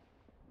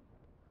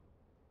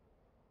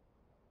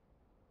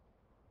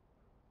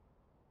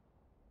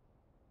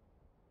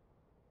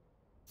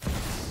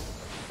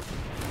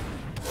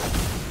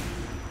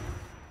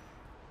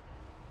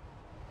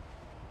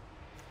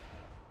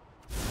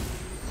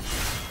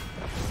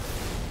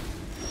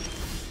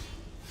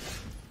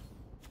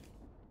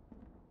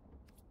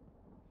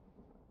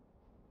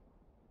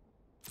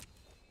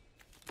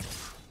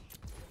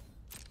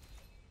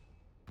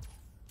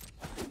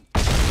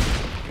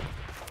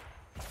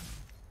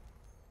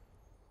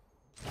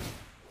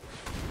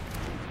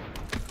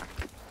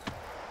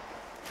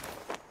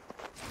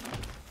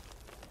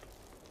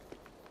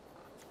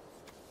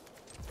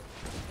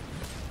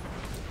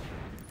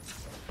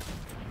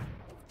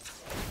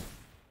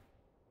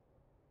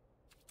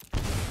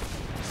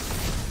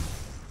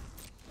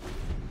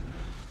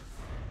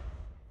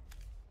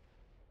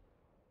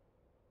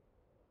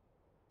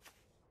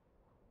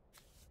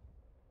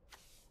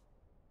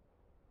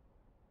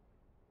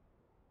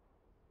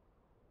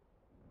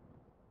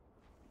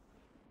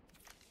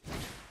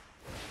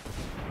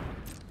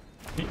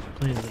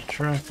 Play the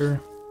tracker.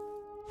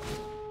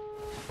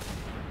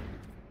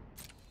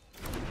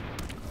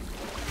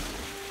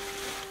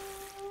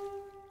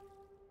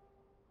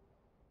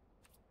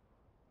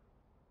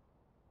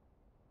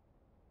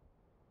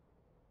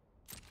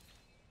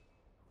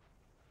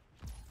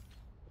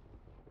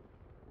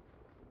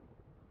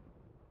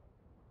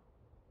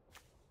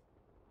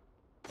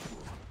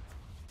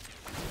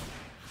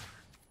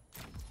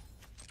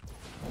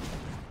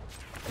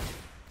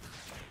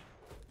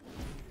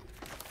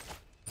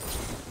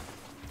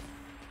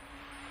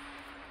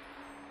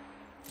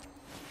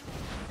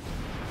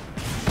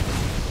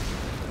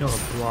 Kill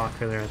a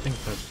blocker there. I think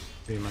that's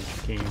pretty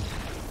much game.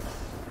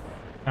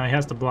 Now he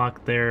has to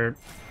block there.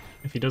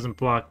 If he doesn't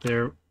block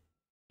there,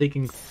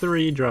 taking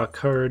 3, draw a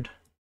card.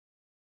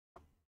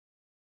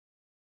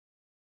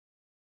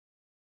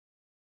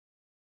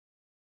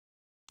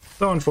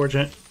 So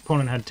unfortunate.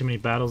 Opponent had too many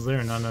battles there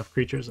and not enough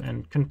creatures,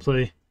 and couldn't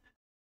play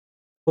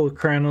full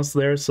Kranos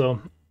there,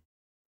 so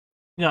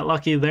we got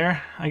lucky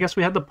there. I guess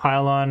we had the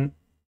pylon.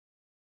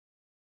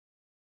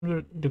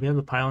 Did we have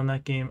the pylon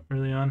that game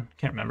early on?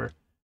 Can't remember.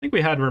 I think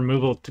we had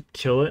removal to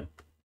kill it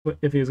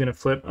if he was going to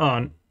flip.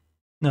 Oh,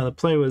 no, the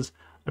play was,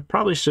 I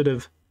probably should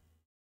have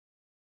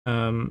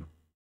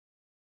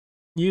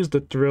used the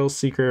Thrill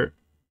Seeker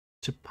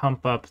to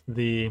pump up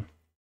the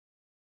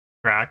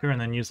tracker and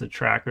then use the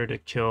tracker to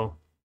kill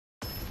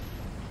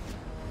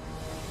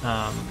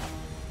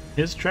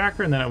his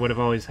tracker, and then I would have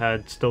always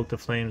had Stoke the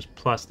Flames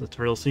plus the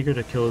Thrill Seeker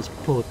to kill his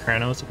pool of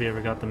Kranos if he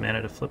ever got the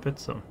mana to flip it,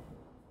 so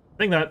I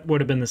think that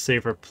would have been the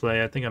safer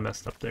play. I think I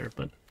messed up there,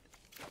 but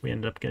we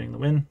ended up getting the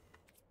win.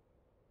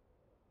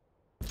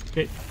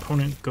 Okay,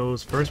 opponent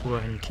goes first, we'll go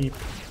ahead and keep.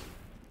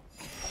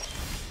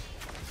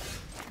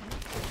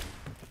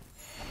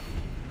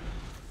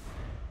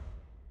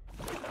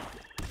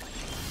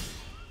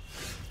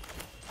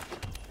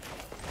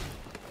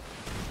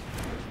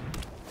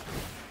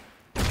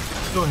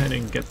 Go ahead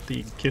and get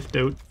the gift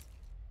out.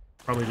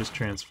 Probably just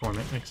transform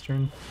it next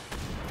turn.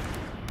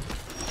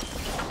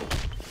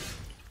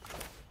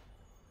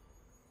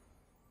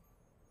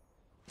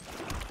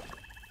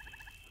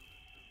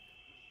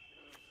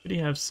 Did he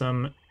have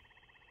some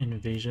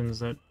invasions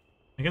that...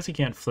 I guess he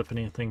can't flip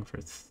anything for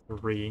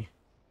 3.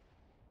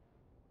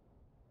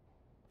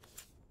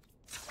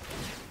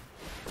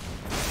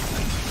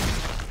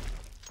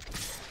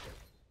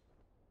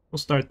 We'll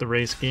start the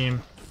race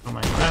game. On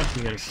my left,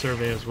 we got a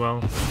survey as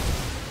well.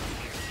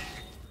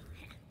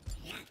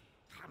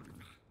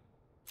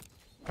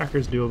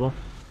 Tracker's doable.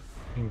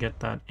 We can get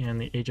that and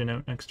the agent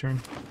out next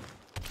turn.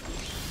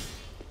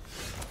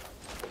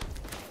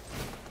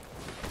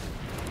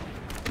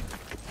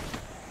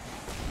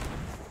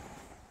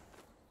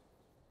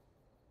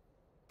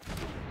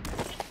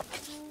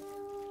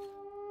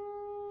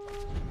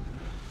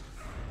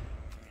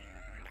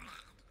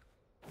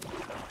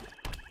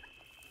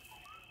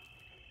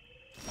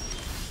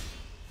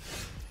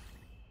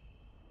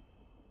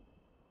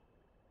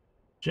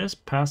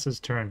 Just passes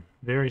turn.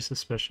 Very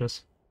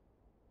suspicious.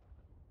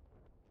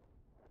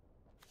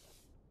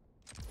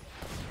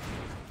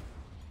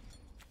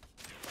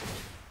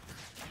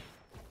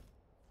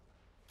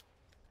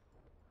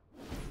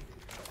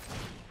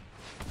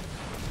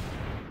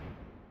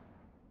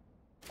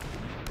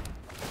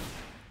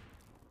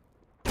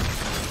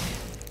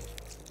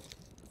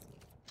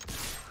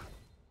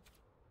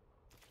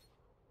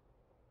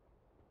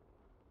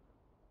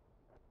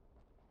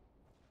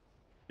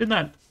 Did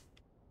that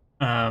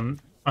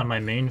on my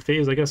main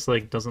phase, I guess,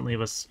 like, doesn't leave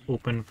us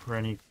open for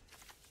any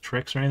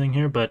tricks or anything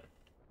here, but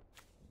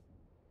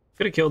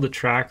could have killed the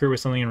tracker with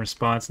something in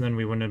response, and then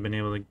we wouldn't have been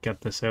able to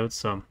get this out,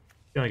 so I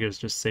feel like it was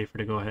just safer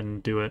to go ahead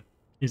and do it.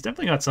 He's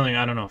definitely got something,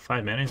 I don't know,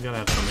 5 mana, he's got to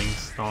have something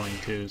stalling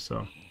too,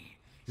 so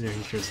either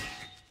he's just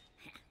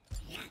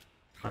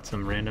got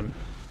some random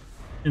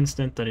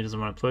instant that he doesn't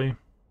want to play.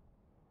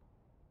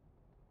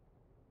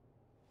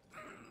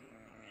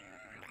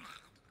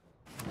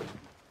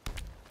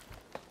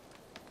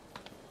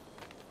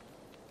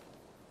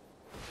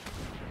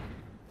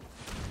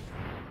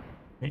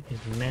 Okay,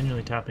 he's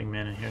manually tapping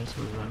mana here, so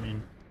what does that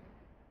mean?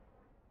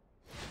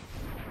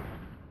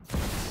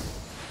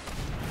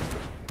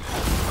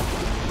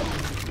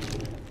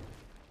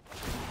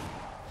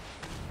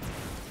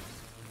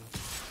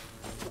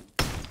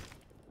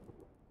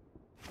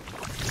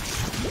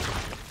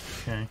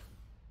 Okay.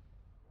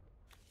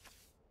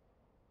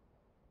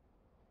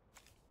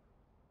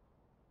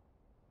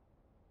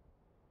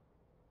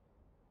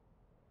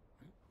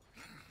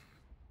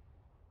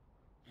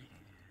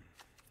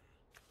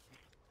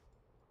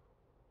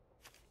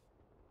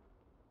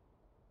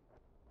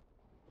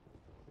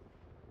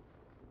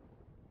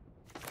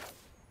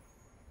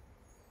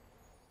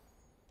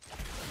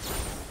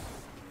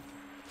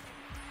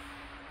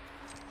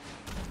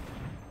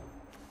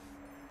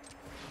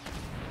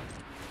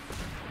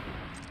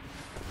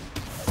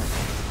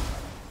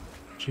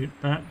 Shoot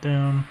that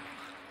down.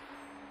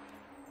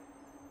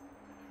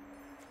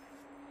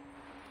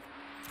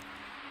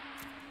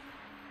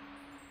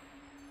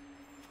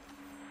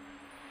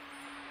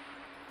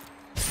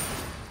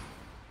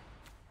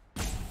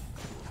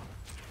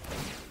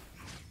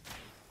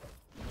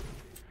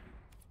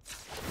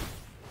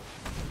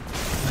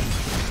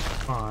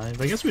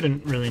 I guess we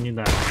didn't really need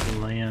that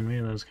land.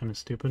 Maybe that was kind of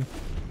stupid.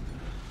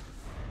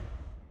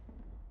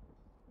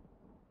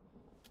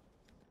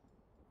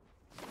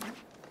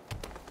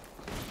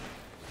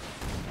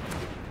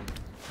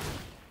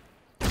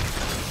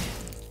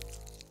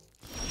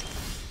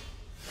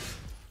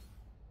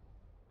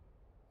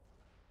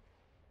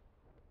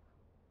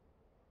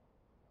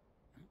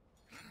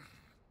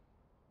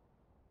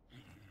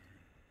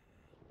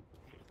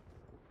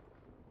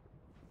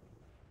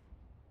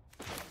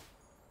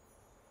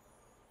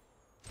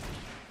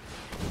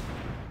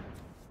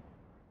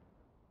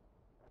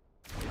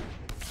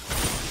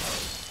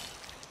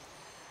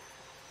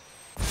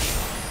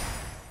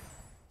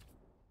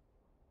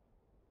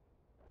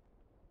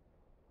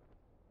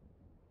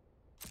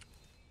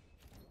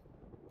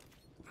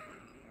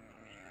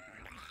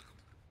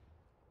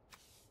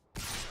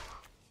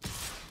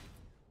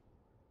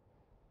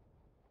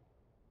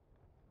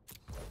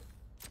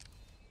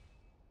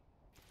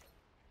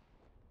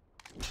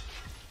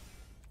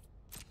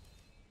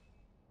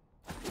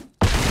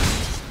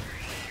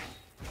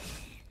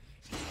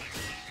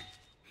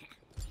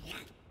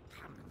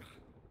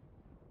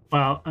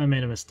 Wow, I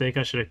made a mistake.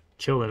 I should have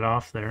killed it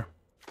off there.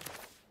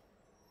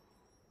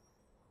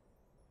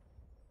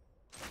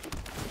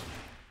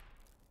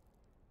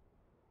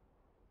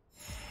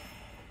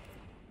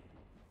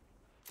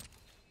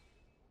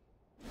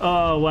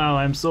 Oh wow,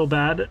 I'm so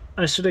bad.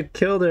 I should have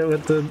killed it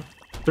with the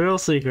Thrill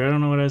Seeker. I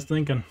don't know what I was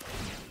thinking.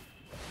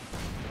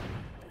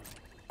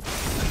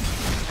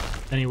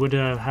 And he would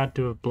have had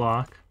to have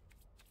blocked.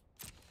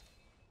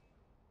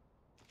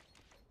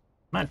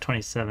 I'm at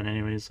 27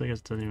 anyways, so I guess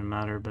it doesn't even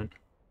matter, but...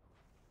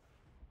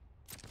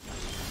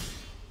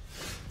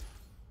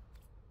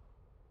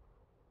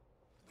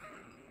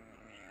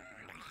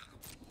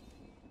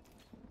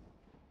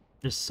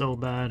 Just so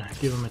bad.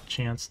 Give him a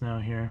chance now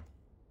here.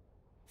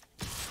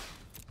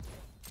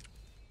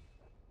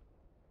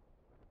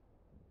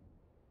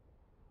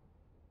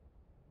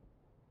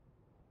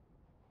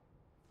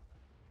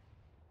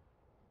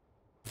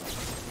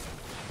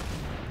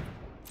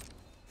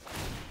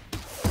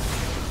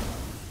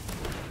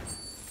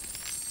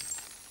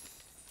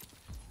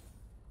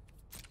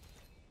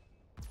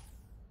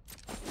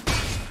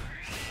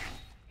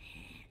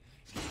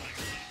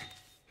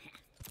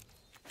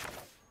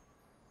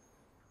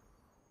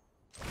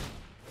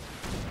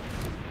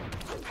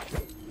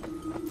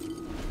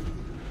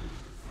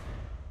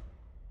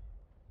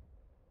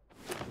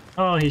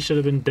 Oh, he should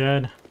have been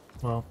dead.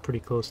 Well, pretty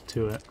close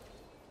to it.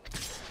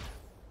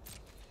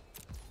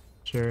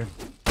 Sure.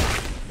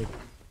 Take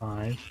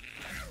 5.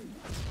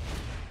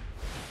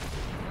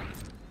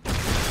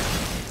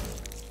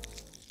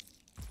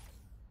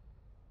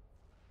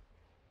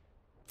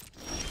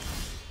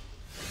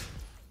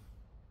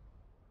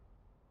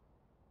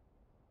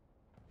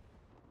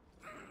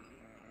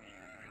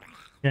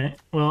 Okay,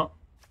 well,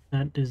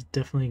 that is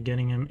definitely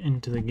getting him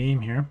into the game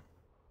here.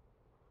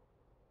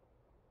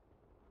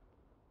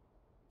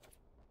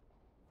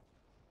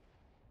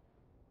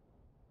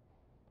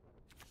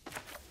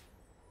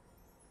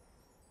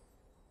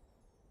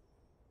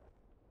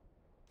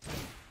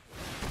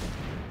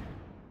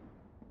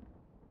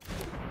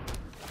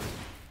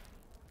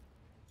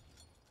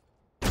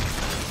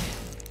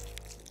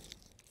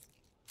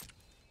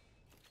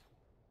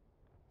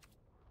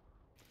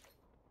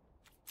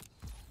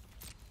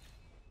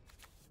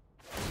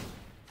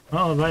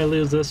 Well, if I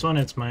lose this one,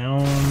 it's my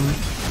own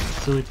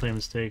silly play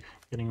mistake.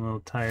 Getting a little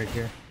tired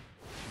here.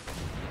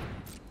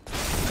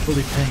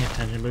 Fully paying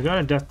attention, but we got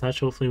a death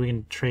touch. Hopefully we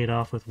can trade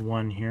off with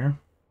 1 here.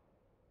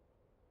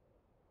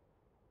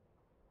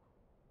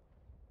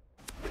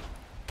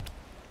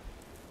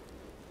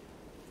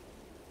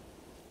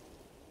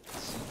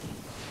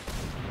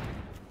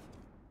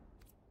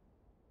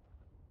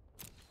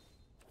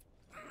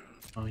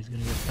 Oh, he's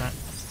gonna get that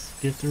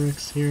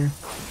Skithrix here.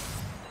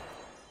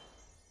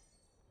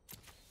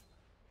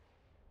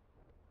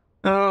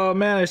 Oh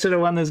man, I should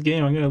have won this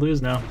game. I'm gonna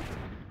lose now.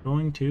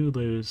 Going to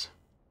lose.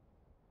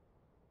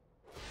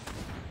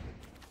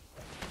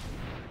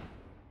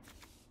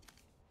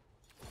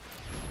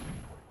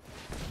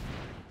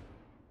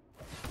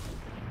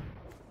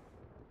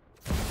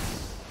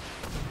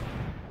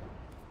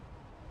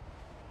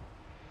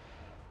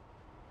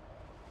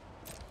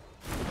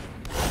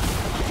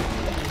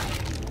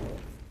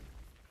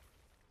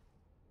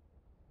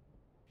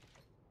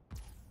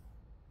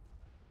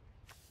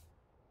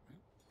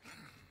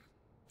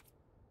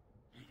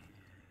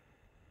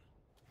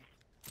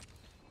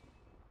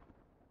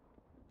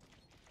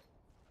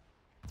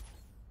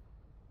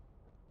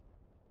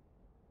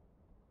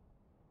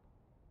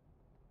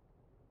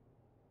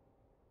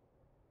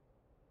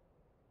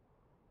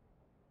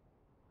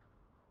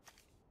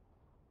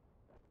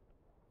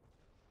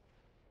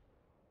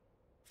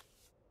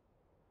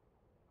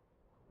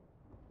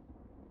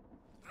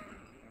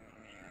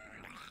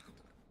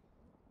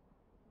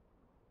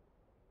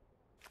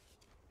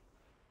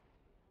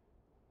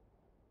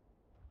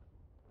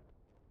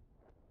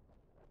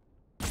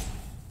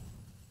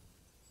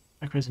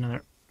 Sacrifice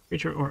another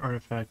creature or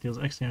artifact, deals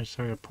X damage to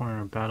target opponent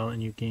in a battle,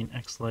 and you gain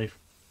X life.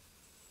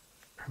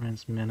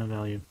 Permanent's mana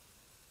value.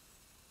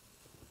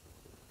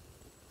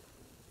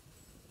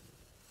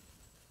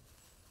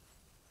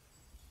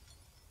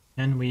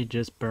 And we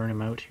just burn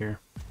him out here.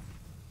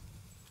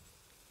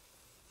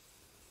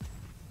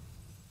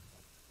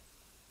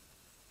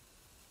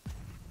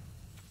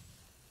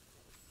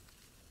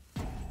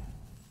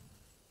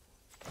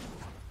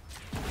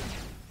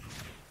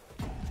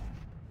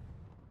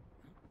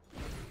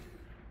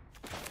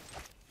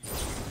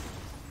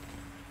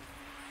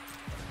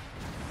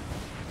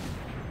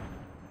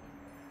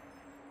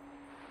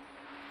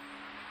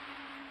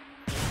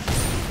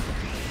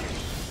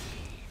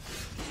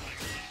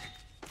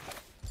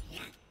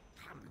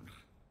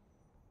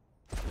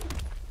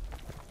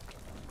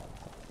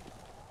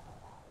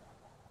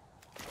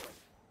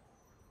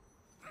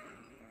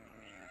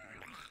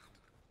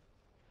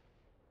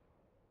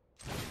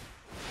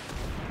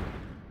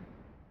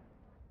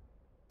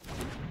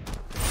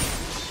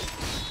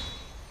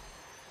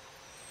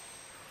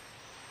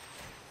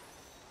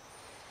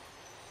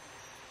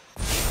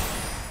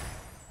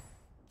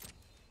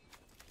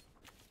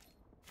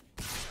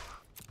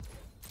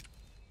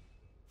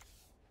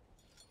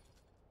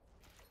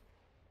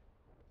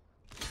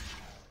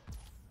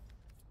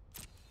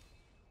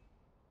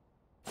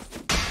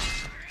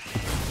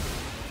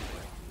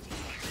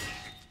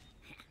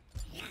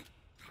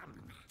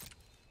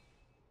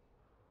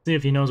 See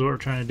if he knows what we're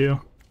trying to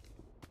do.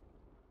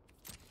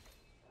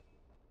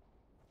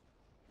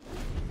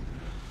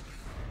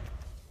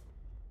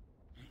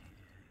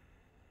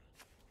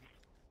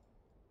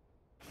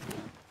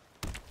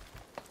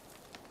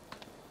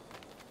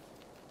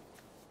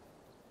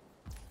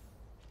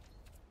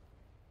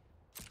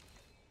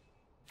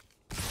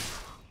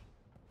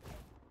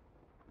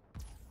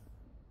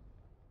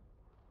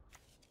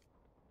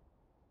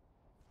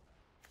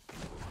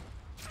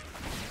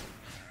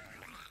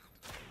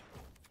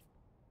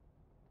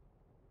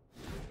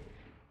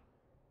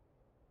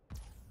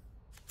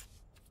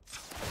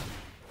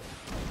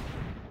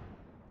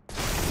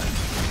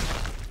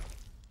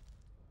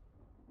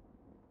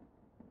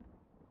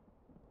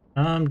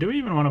 Do we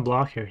even want to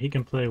block here? He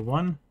can play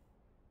 1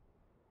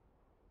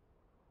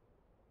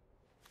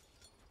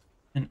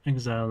 and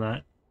exile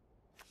that.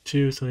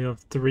 2, so he'll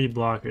have 3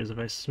 blockers. If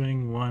I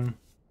swing 1,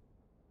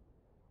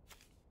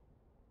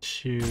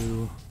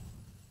 2...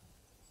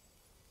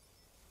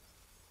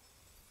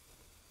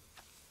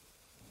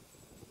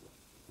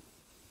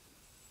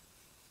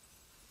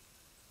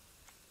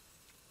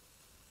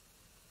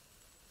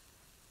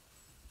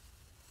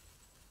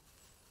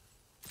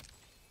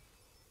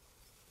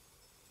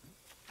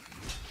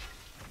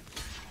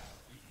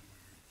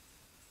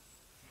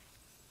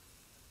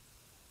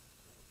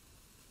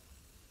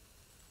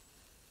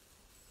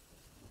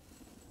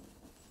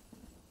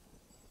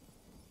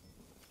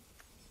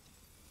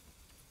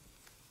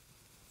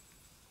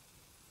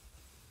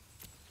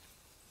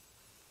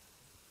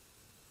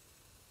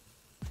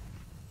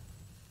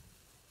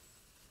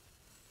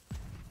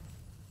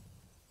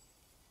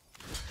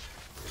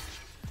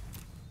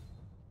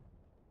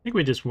 I think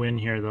we just win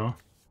here, though.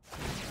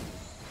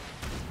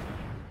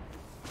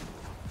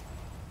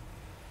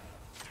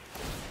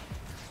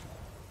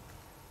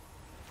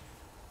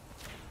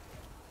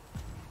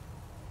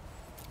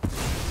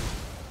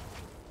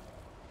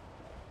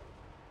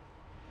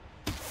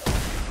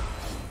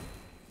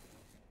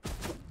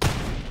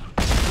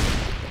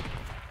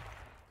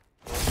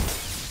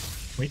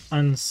 We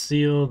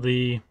unseal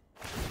the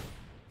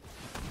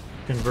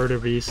Converter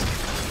Beast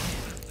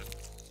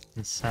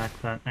and sack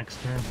that next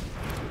turn.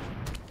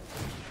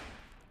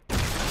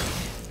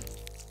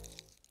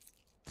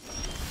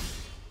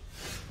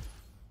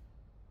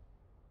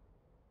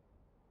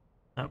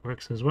 That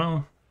works as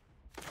well.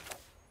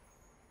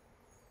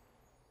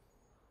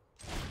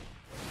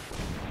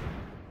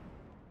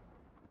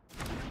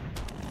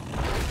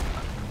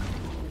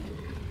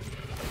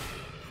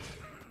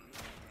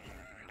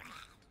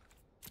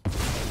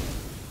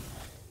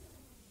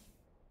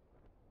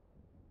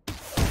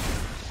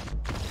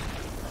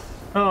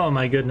 Oh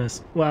my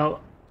goodness.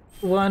 Well,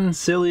 one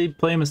silly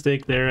play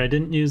mistake there. I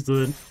didn't use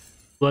the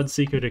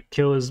Bloodseeker to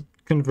kill his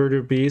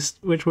Converter Beast,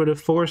 which would have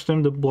forced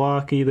him to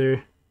block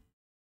either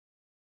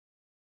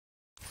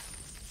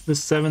the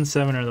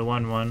 7/7 or the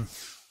 1/1.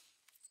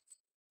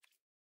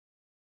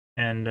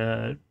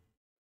 And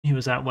he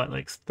was at what,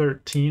 like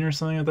 13 or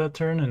something at that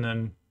turn, and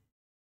then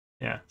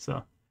yeah,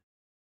 so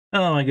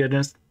oh my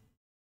goodness.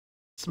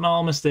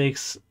 Small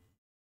mistakes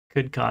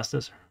could cost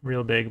us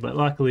real big, but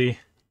luckily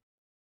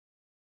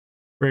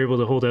we're able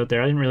to hold out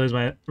there. I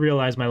didn't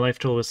realize my life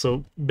total was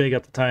so big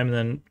at the time, and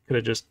then could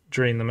have just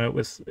drained them out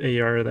with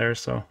AR there,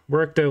 so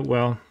worked out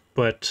well.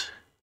 But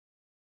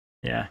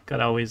yeah,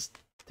 gotta always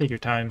take your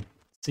time,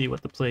 see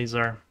what the plays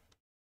are.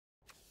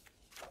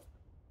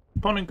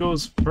 Opponent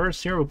goes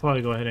first here. We'll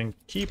probably go ahead and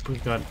keep.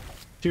 We've got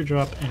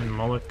 2-drop and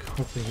Moloch.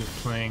 Hopefully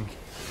he's playing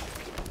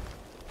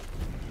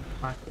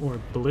black or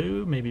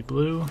blue, maybe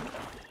blue.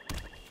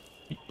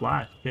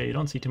 Black. Okay, you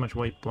don't see too much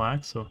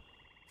white-black, so.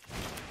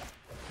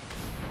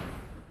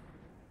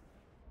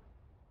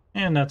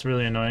 And that's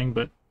really annoying,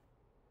 but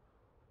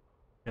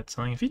get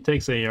something. If he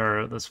takes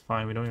AR, that's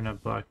fine. We don't even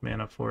have black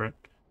mana for it.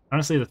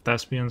 Honestly, the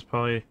Thespian's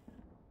probably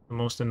the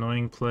most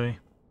annoying play.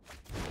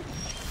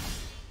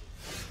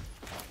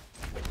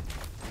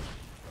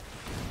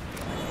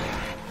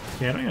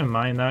 Yeah, I don't even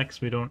mind that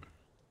because we don't...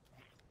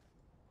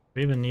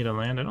 we even need a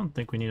land? I don't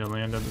think we need a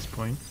land at this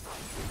point.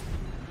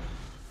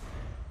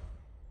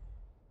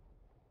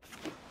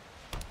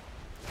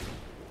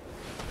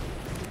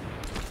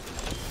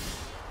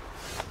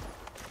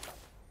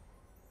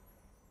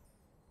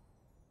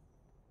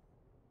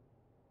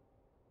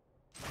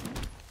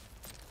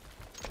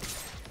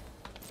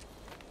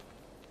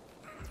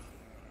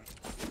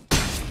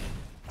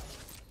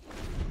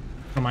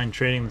 I don't mind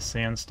trading the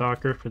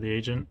Sandstalker for the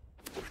agent.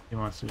 He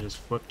wants to just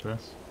flip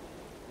this.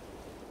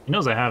 He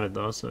knows I have it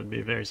though, so I'd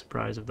be very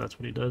surprised if that's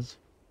what he does.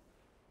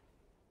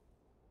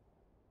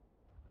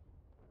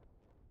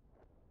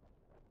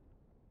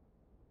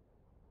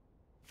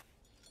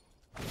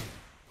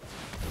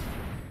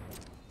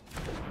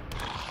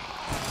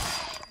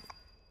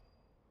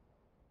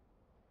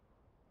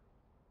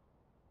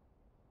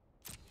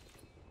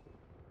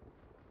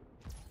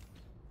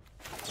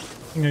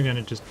 I think I'm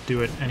gonna just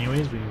do it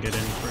anyways. We can get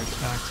in for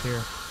attacks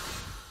here.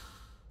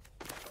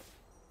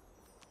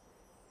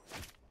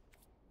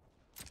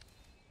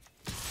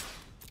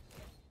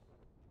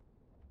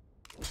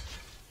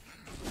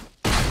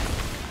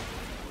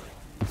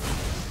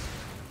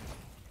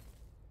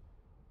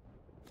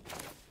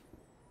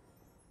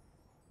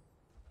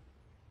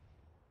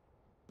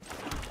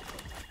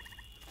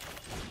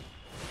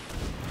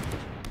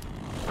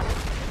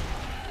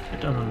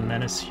 bit of a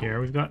menace here.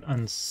 We've got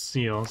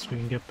Unseal, so we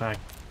can get back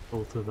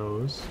both of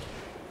those.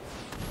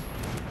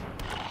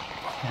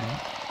 Okay.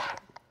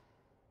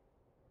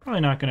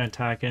 Probably not going to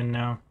attack in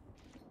now.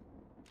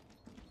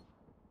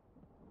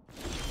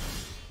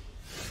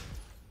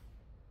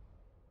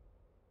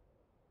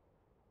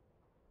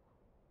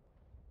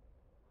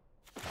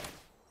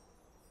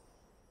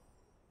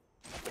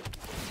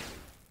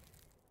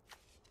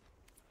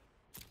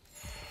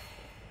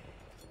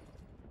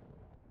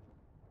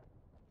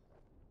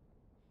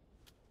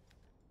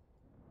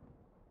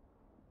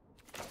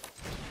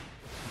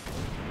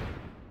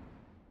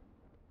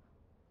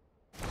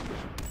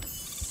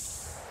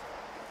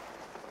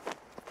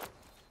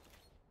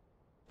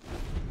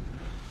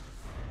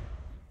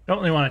 Don't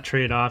really want to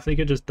trade off. They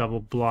could just double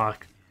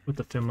block with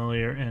the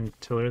Familiar and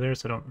Tiller there,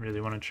 so I don't really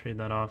want to trade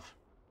that off.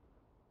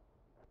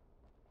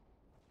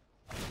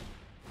 That's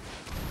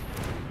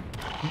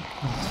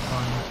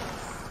fine.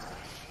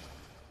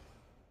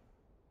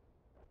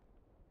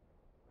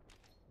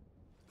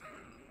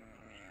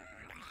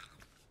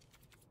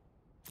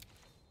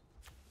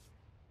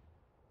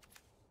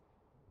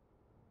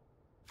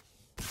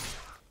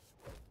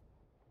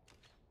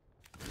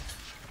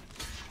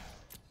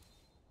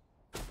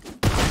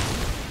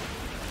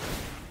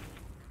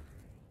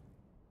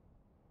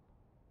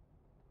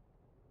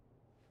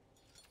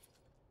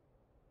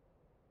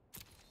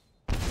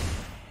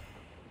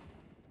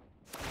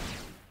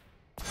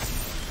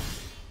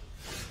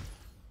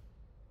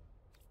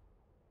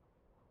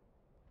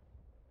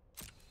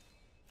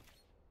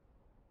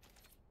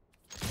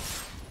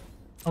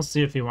 I'll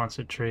see if he wants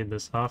to trade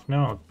this off.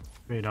 No, I'll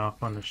trade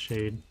off on the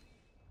Shade.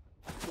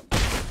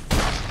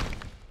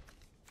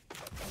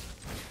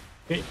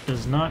 Okay,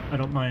 does not. I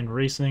don't mind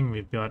racing.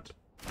 We've got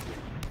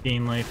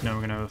gain life. Now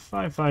we're going to have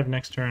a 5-5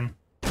 next turn.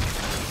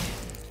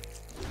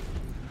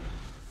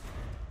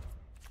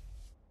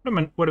 Would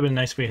have been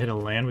nice if we hit a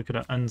land. We could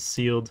have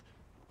unsealed,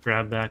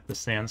 grabbed back the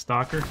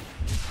Sandstalker.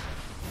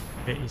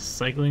 Okay, he's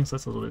cycling, so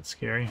that's a little bit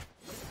scary.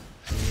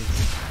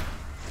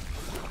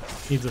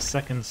 Needs a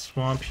second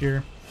swamp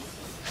here.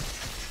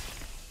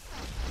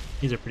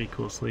 These are pretty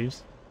cool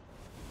sleeves.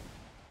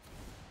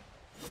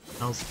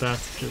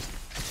 Elspeth just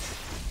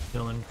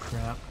killing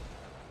crap.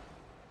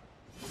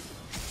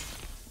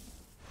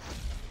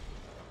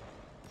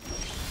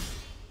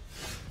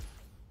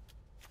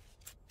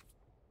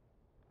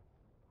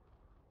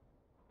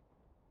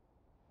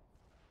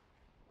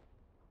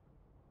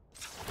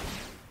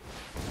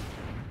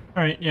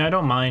 Alright, yeah, I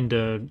don't mind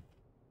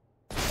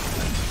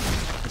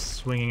just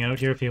swinging out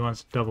here if he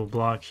wants to double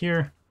block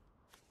here.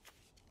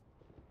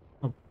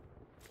 I'll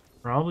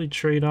probably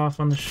trade off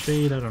on the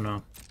Shade, I don't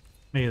know.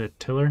 Maybe the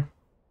Tiller.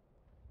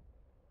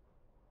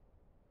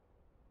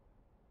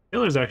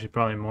 Tiller's actually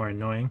probably more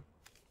annoying.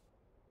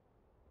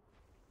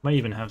 Might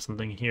even have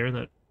something here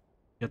that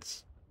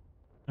gets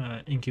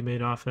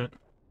incubate off it.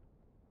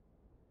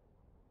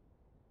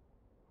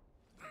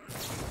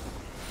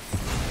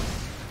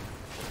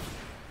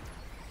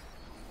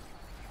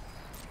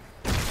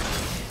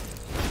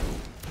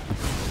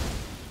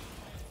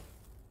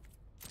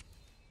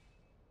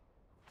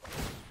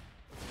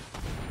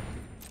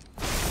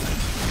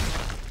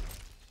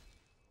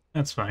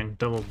 That's fine.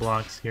 Double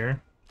blocks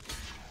here.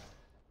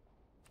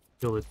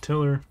 Kill the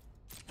Tiller.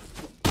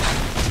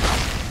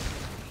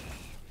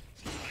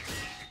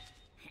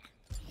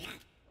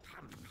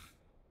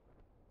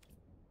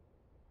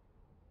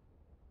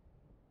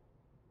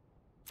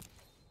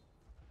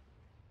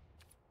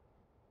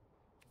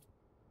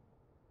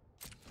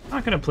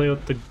 Not gonna play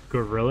with the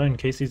Gorilla in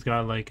case he's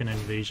got like an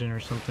invasion or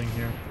something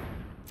here.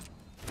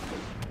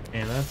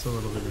 Yeah, that's a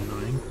little bit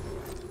annoying.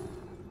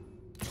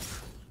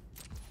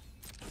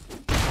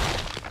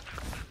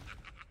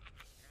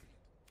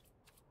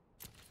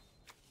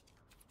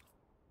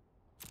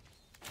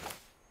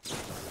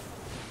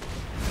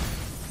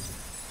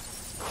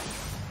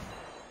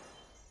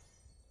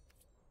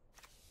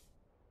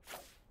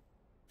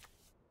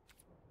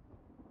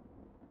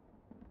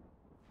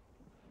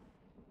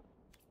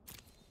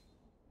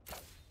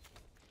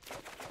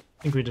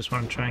 I think we just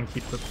want to try and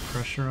keep the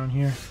pressure on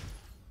here.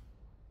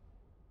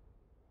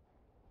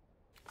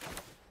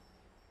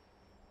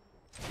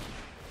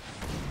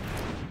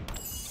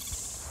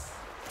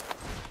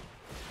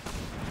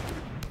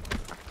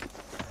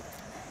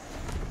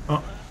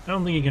 Well, I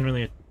don't think he can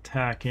really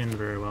attack in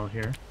very well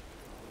here.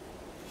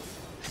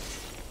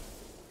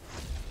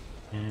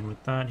 And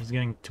with that, he's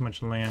getting too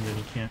much land and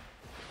he can't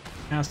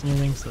cast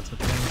anything, so that's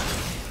okay.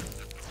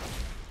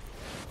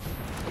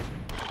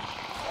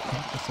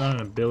 It's not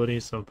an ability,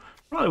 so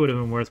probably would have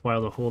been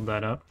worthwhile to hold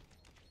that up.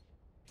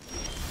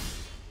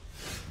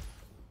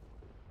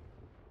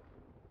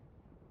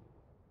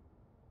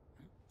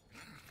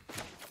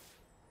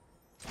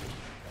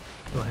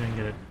 Go ahead and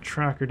get a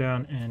tracker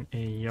down and a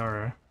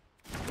Yara.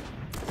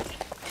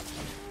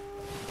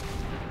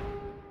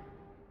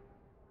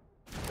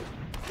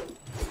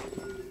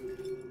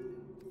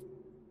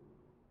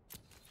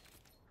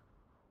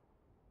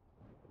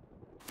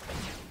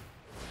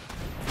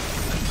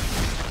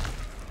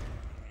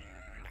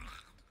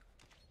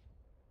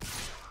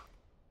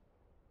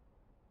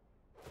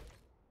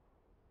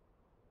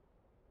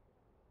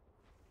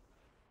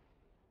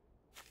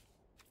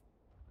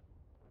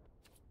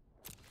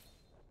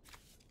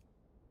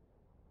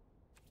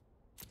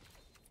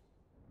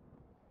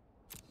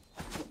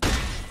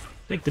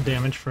 Take the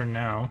damage for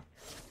now.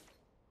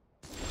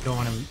 Don't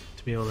want him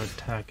to be able to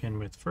attack in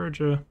with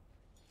Verja.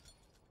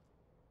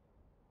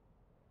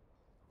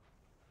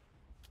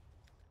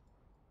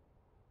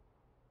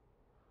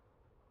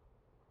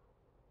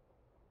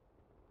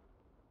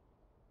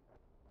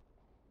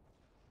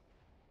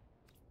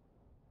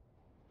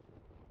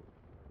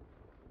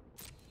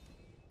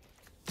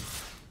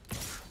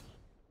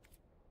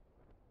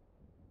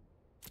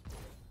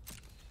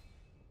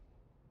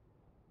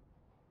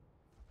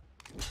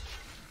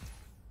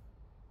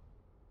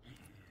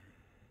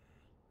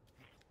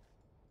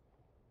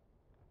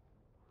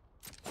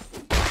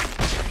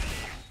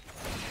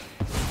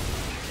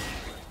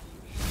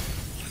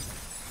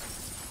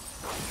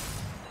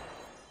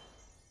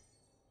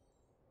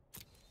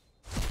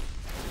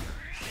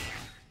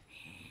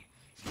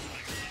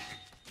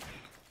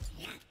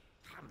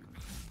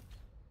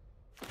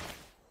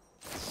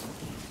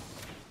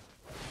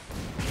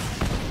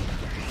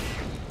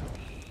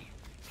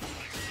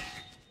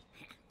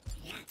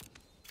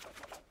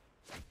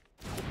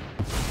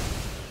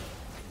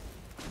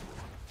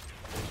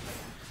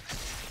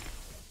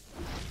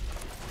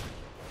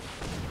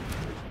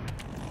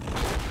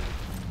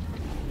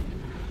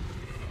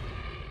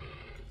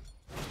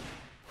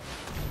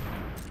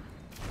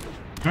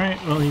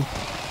 Alright, well, he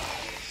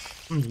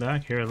comes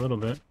back here a little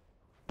bit.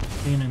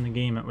 Staying in the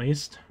game at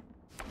least.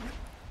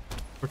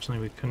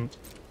 Fortunately, we couldn't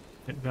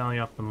get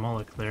value off the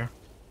Moloch there.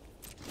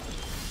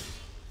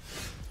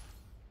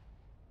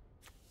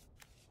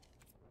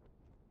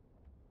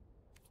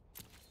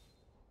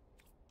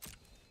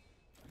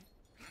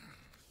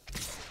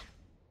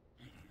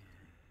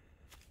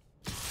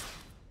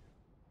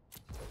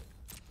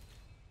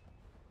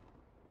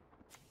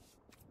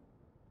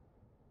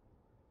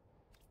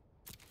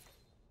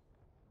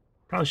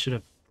 Probably should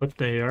have flipped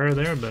the AR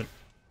there, but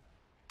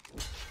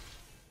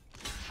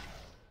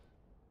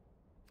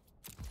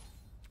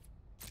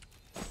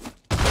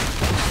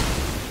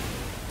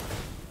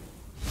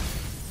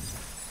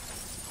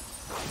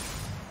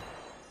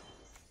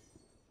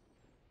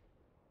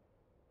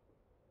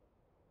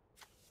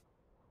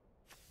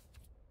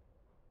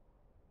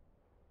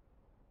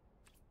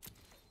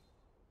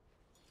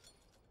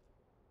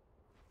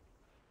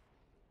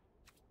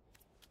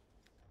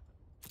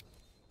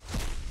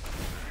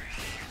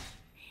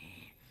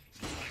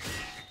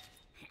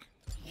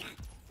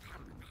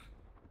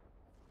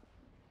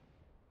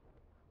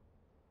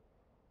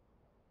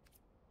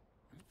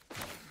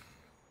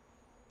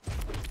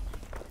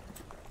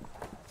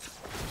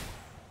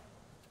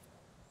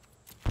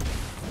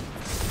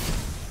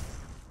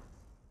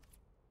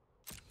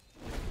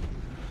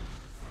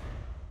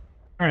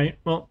alright,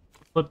 well,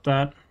 flip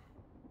that.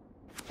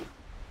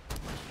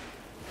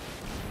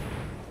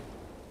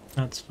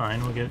 That's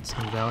fine, we'll get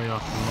some value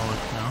off the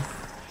Moloch now.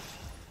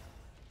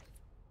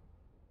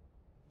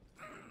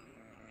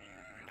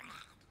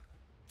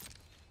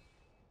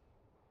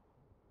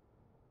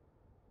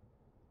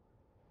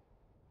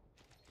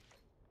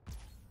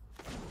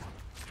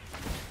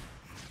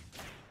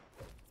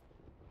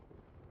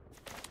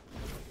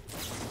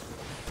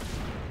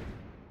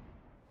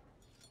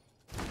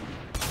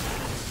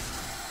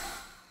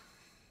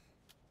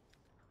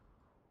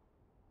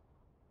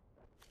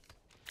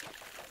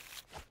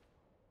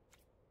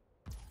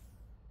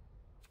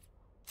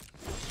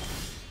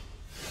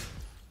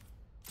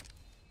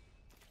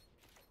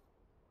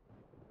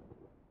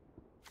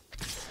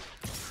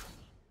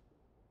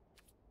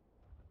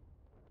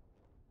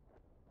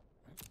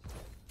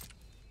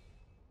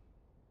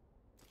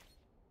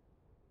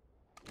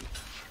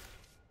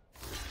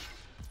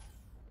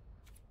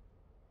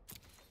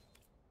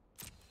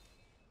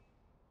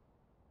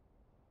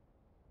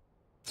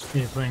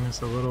 Yeah, playing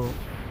this a little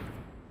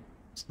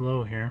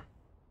slow here.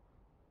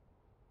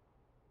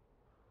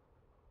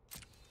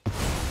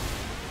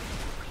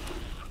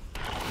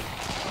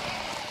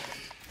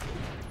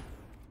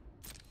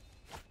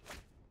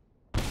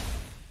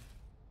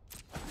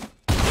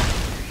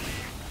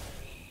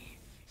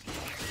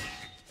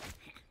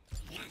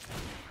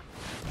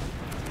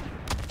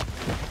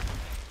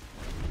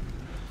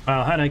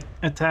 Wow, had I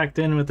attacked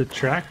in with the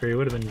tracker, he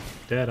would have been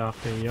dead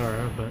off the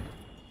Yara, but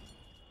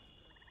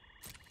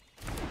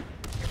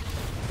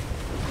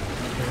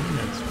okay,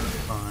 that's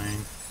fine.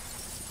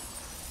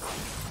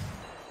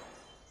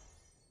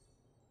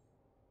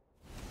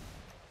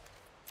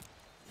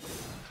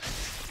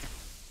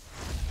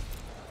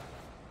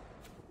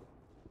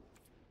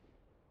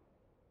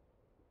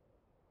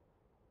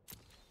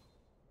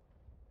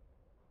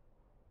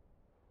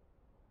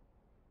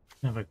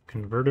 I have a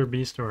converter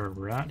beast or a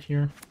rat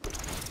here.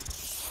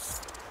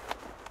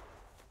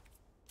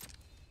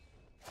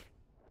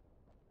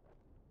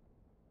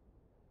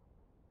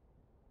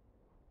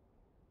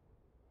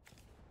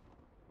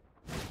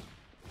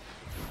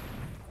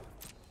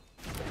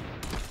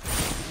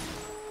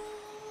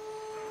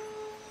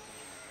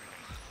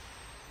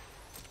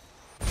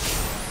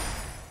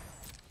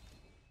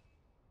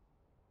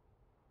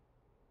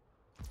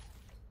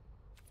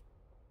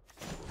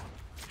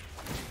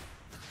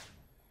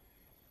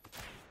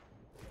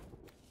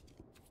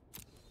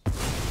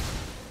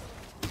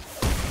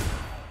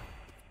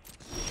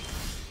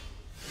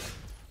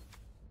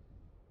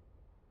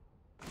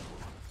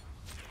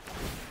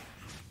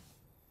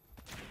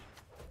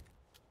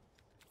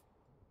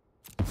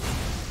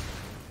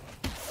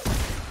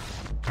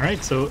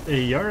 Alright, so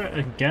Yara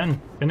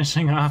again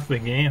finishing off the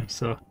game,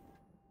 so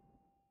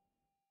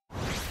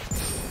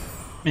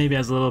maybe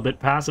as a little bit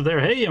passive there.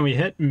 Hey, and we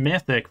hit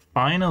Mythic,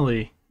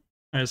 finally.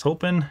 I was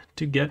hoping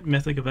to get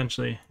Mythic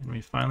eventually, and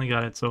we finally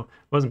got it, so I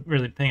wasn't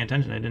really paying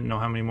attention. I didn't know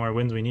how many more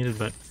wins we needed,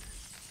 but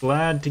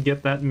glad to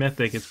get that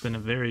Mythic. It's been a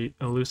very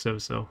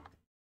elusive, so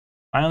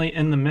finally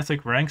in the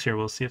Mythic ranks here.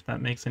 We'll see if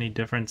that makes any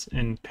difference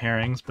in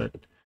pairings, but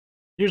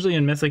usually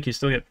in Mythic you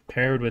still get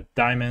paired with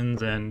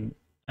Diamonds and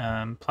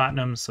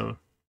Platinums, so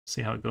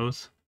see how it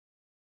goes.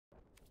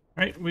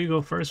 Alright, we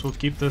go first. We'll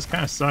keep this.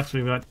 Kind of sucks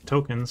we've got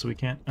tokens, so we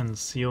can't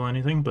unseal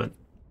anything, but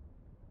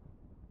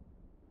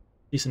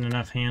decent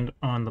enough hand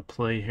on the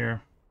play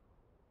here.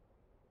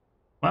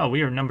 Wow,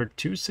 we are number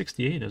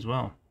 268 as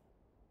well.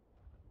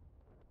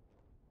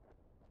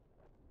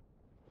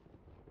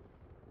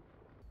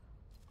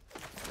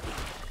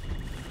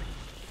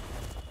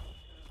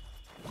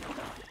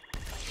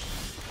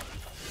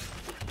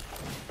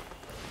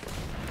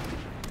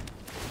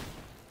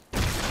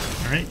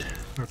 Alright,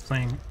 we're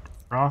playing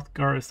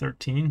Rothgar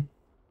 13.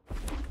 Not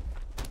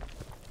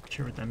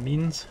sure what that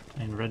means.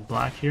 And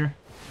red-black here.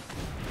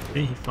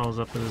 Okay, he follows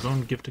up with his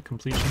own gift of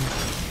completion.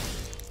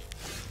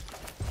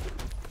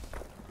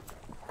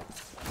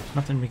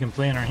 Nothing we can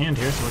play in our hand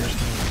here, so we're just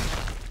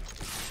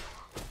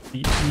gonna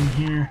beat in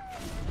here.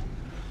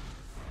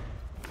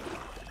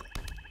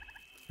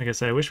 Like I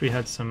said, I wish we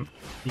had some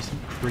decent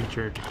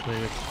creature to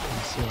play with on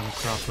the Sealing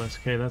Acropolis.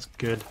 Okay, that's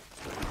good.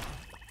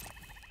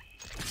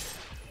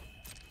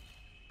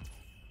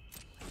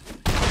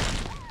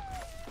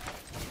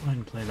 Go ahead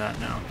and play that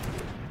now.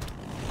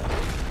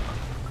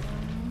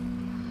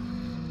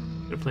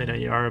 Could have played a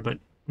Yara, but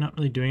not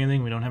really doing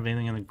anything. We don't have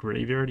anything in the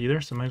graveyard either,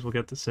 so might as well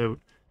get this out.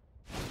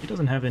 He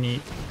doesn't have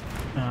any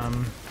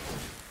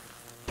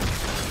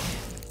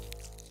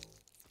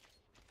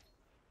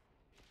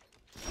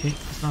okay,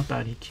 it's not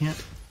bad. He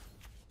can't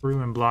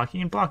brew and block. He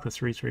can block the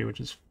 3/3,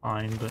 which is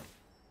fine, but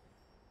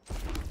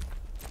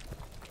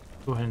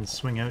go ahead and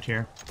swing out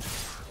here.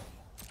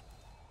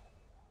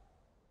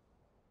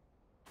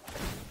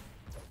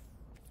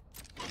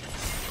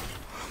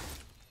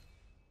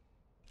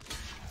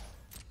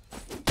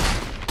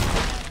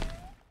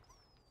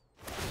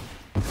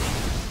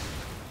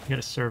 Get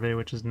a survey,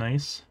 which is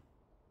nice.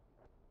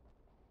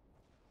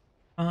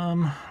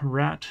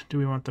 Rat. Do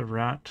we want the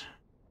rat?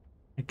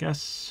 I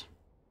guess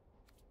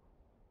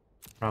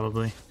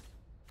probably.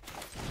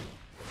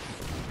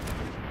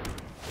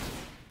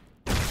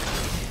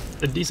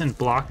 A decent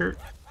blocker.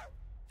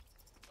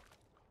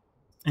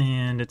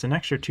 And it's an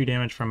extra 2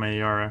 damage from my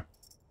Yara.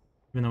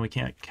 Even though we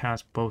can't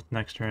cast both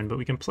next turn, but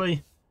we can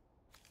play.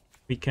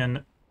 We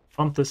can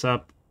bump this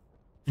up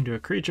into a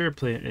creature,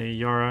 play a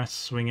Yara,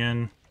 swing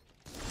in.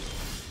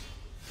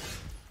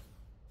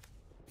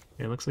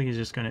 Okay, looks like he's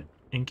just going to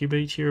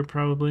incubate here,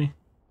 probably.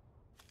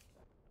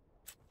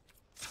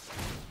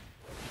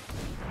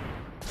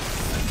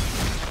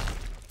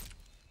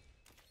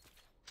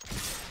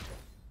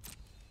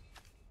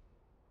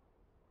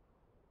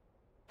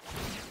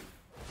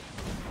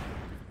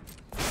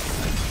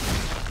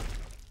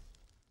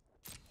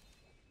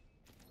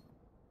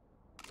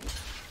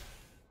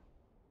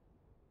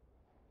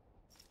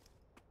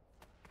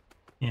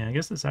 Yeah, I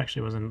guess this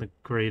actually wasn't the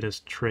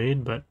greatest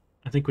trade, but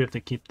I think we have to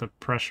keep the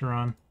pressure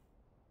on.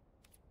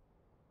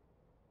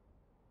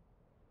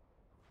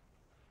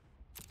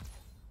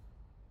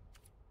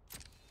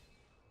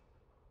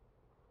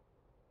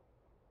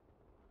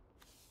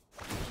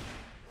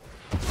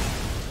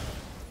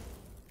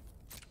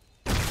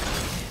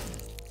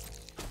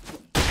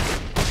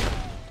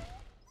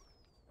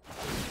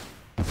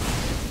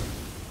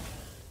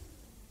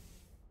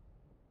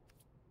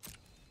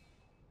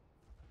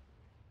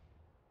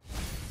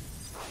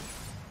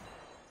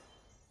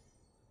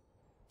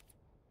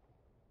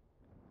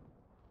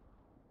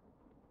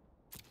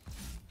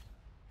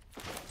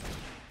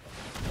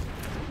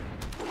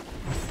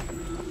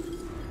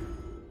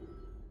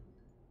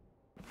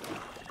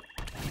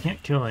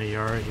 Can't kill a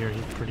Yara here,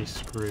 he's pretty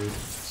screwed.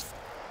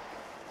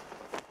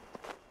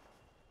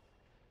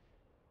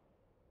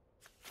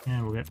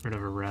 And we'll get rid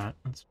of a rat,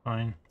 that's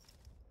fine.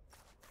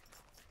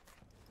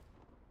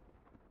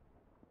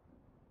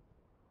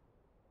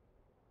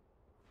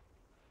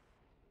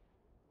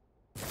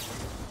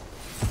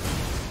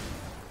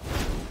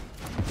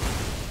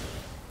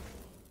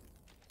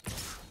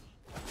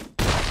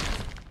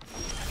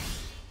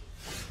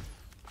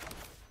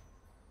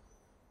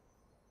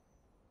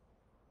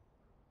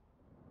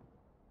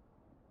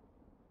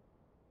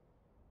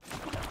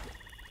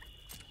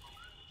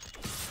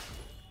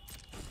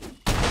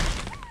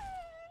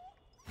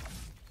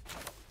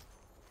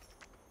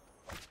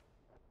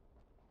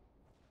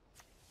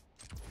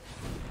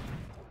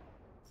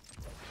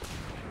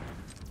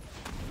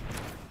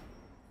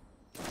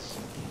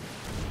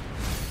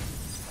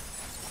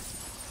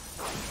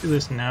 Do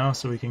this now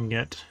so we can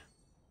get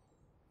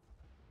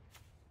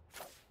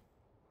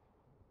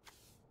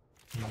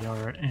the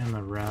Yara and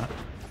the rat.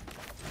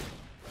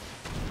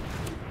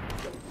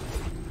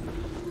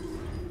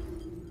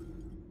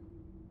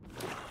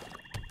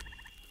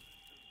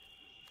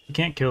 You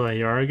can't kill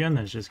AR again,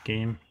 that's just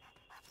game.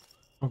 I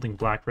don't think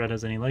black-red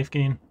has any life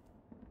gain.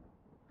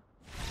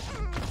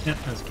 Yep,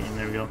 that's game,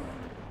 there we go.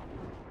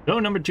 Go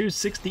number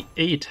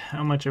 268.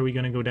 How much are we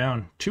going to go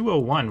down?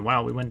 201.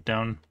 Wow, we went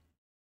down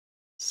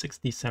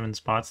 67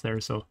 spots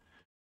there, so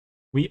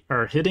we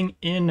are hitting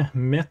in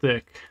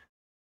Mythic.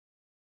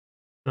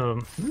 So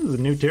this is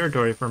a new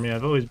territory for me.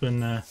 I've always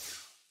been, I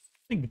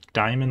think,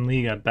 Diamond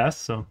League at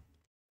best, so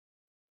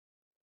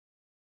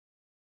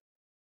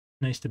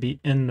nice to be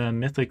in the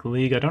Mythic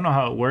League. I don't know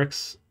how it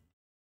works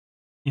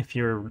if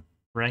your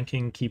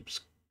ranking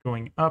keeps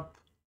going up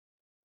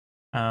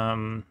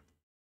as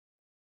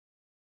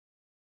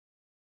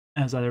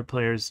other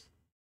players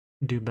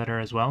do better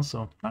as well,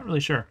 so not really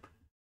sure.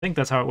 I think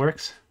that's how it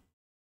works.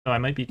 So I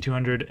might be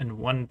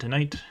 201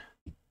 tonight.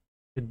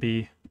 Could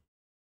be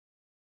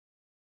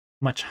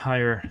much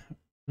higher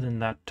than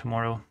that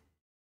tomorrow.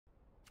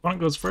 Opponent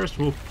goes first,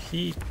 we'll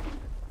keep.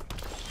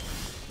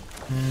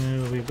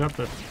 We've got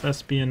the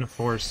Thespian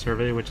Forest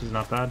Survey, which is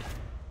not bad.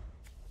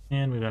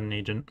 And we've got an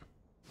agent.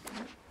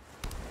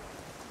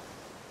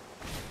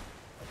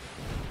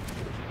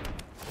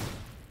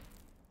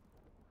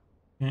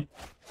 Okay.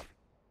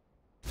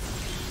 I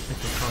think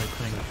we're probably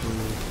playing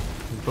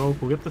through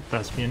both. We'll get the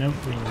Thespian out.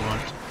 We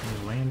want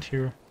a land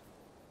here.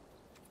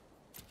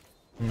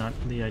 Not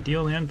the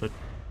ideal land, but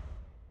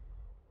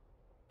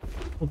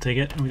we'll take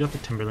it. And we got the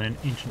Timberland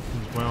Ancient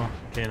as well.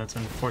 Okay, that's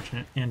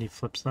unfortunate. And he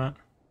flips that.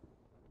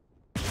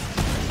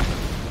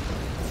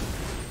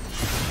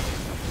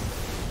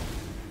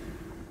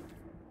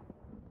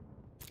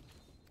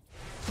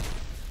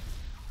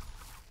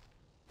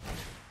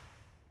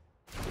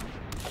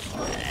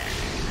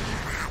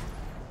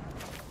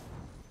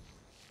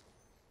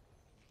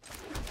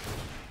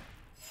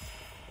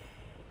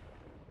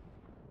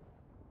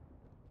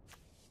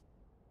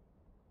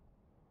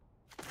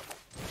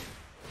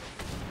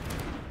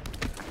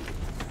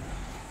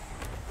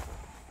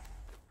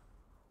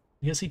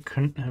 I guess he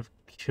couldn't have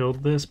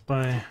killed this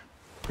by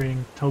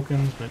creating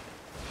tokens, but...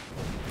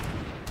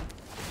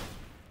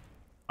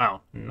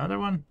 Wow, another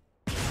one?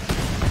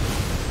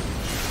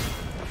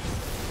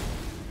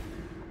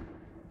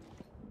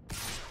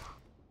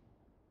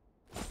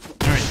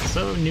 Alright,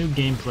 so new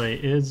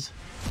gameplay is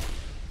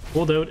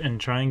hold out and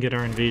try and get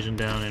our invasion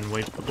down and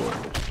wipe the board.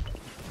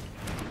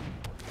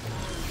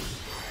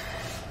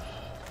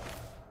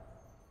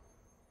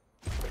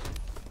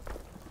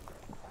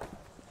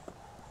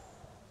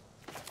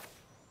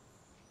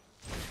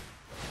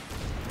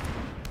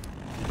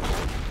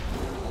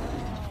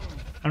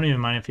 I don't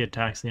even mind if he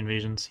attacks the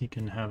invasions, he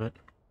can have it.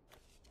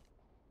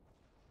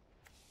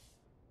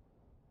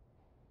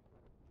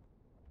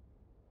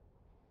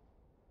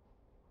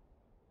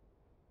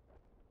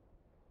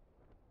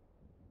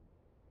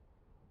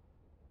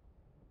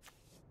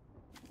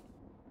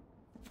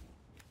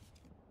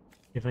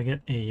 If I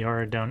get a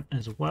yard down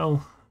as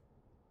well.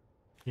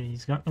 Okay,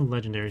 he's got no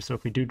legendary, so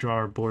if we do draw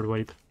our board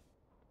wipe.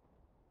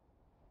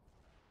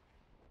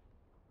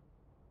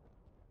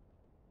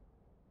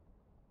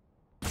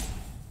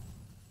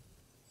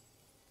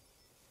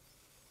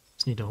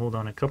 Just need to hold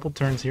on a couple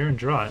turns here and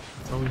draw it.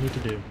 That's all we need to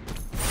do. And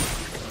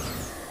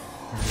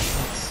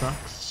that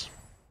sucks.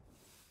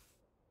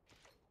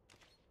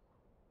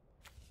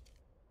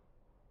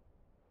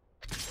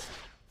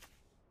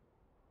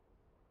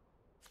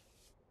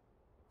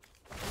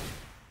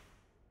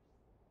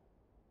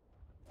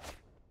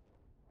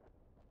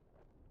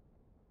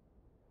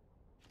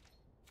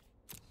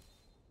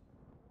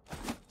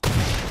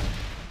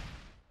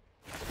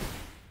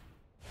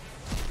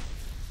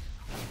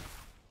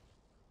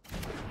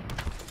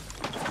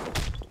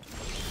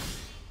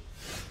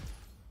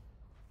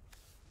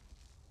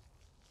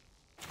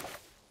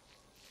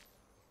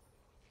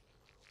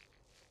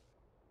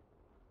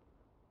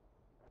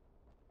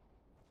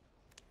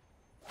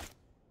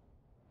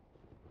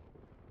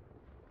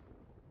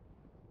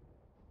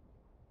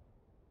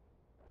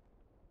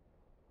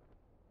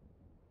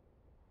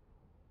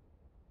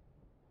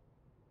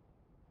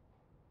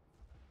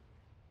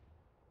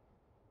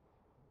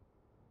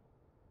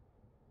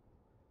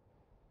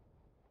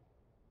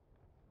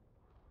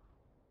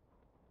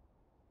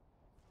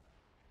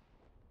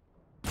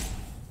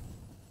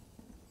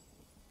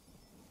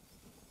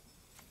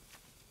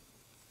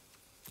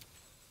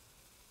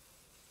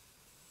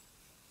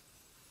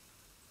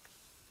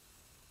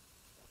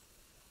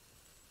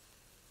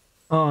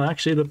 Oh,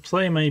 actually, the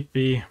play might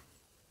be...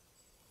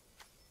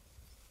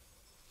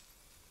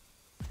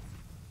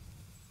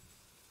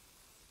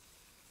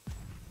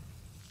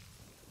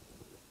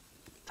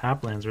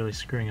 Tapland's really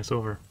screwing us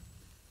over.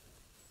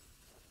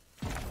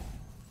 I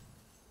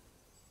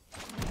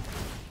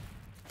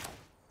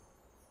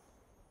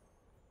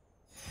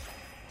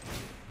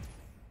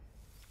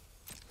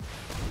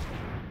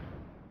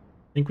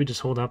think we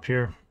just hold up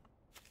here.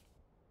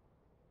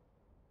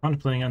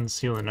 Contemplating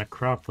Unseal and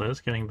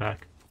Necropolis, getting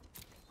back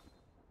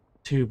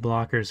 2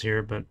 blockers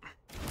here, but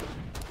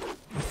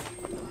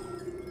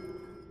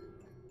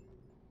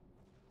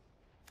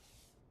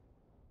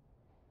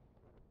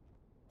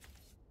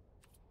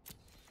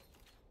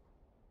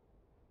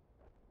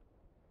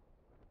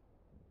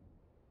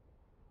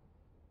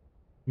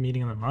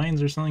meeting in the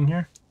mines or something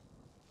here.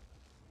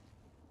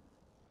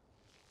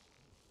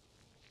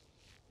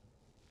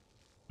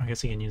 I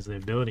guess he can use the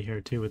ability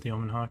here too with the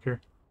Omen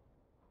Hawker.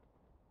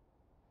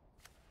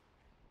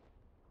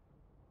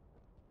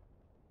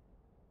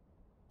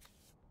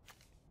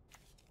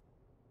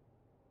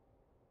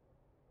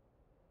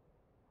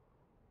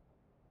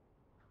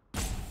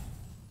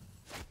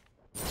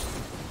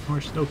 Or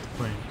stoke the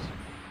flames.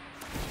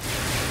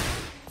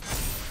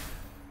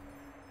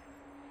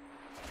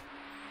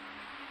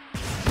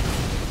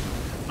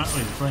 Oh,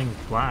 he's playing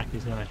black.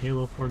 He's got a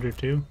Halo Forger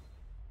too.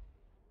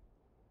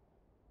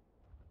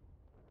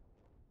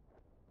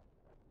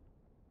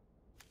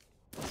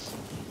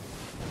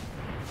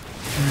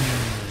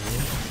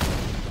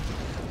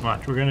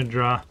 Watch, we're gonna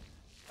draw.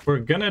 We're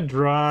gonna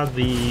draw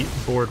the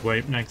board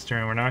wipe next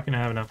turn. We're not gonna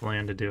have enough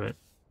land to do it.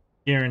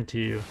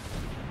 Guarantee you.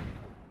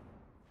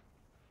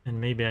 And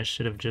maybe I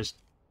should have just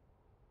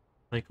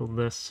cycled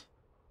this.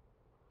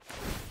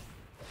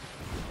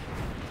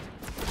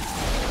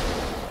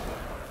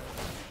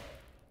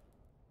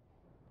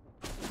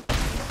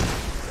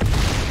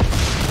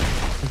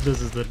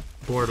 This is the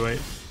board wipe.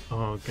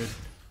 Oh, good.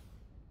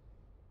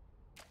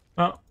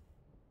 Oh,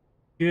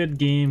 good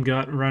game.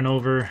 Got run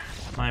over.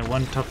 My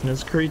 1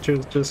 toughness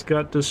creatures just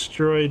got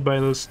destroyed by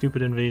those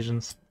stupid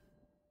invasions.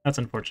 That's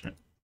unfortunate.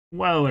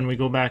 Wow, and we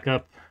go back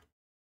up.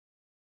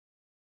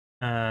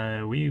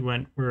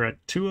 We're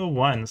at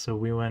 201, so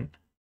we went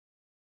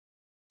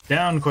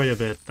down quite a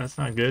bit. That's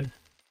not good.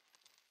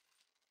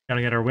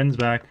 Gotta get our wins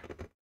back.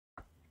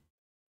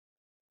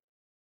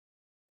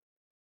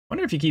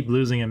 Wonder if you keep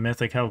losing in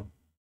Mythic, how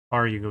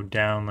far you go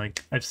down.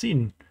 Like, I've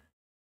seen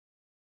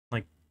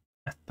like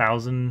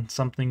 1,000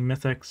 something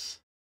Mythics.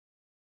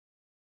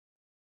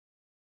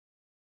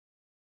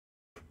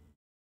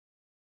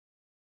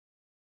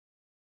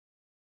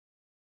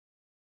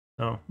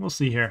 So we'll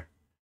see here.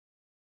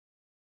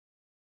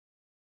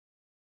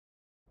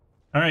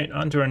 Alright,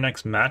 on to our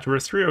next match. We're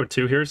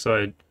 302 here, so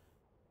I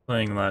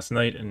playing last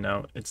night and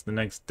now it's the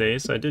next day,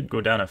 so I did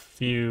go down a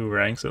few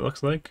ranks, it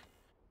looks like.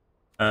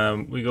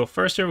 We go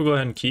first here, we'll go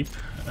ahead and keep.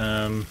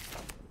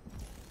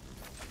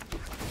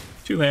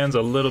 2 lands,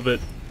 a little bit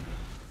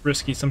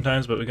risky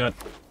sometimes, but we got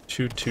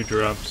 2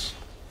 2-drops.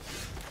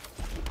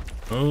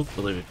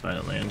 Hopefully we find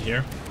a land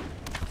here.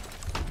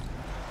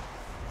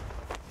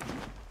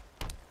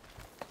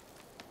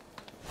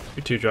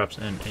 Two 2-drops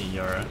and a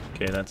Yara.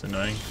 Okay, that's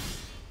annoying.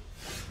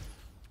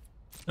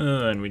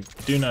 And we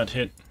do not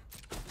hit.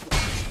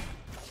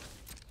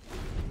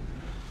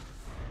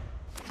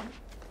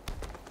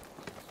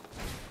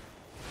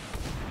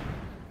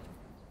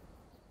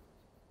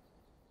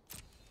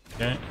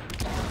 Okay,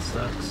 that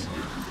sucks.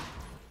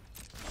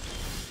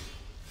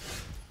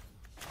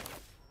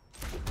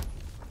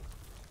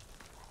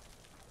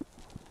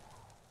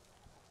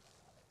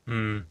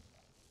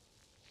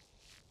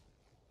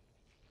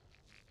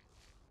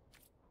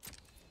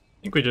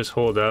 I think we just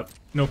hold up.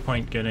 No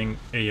point getting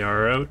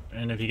AR out,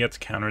 and if he gets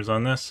counters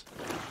on this,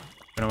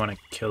 I don't want to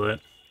kill it.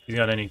 If he's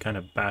got any kind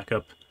of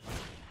backup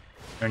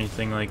or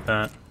anything like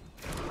that.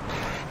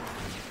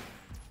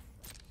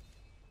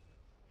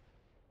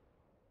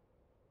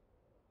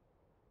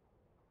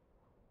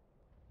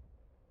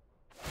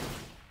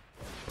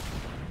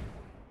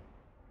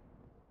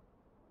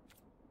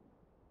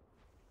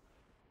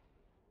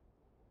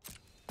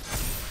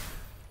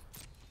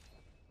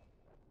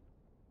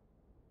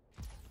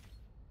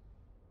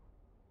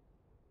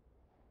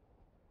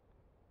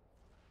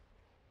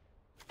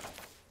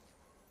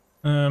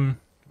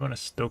 You want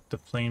to stoke the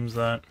flames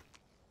that?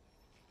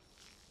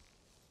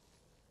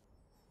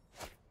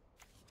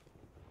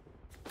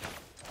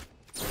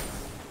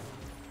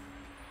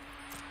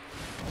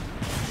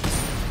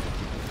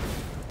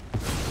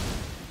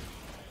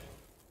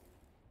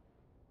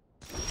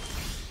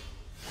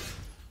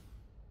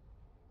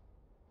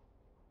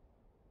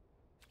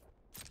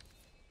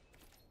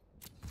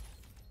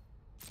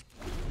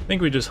 I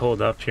think we just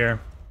hold up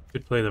here.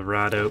 Could play the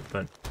rod out,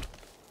 but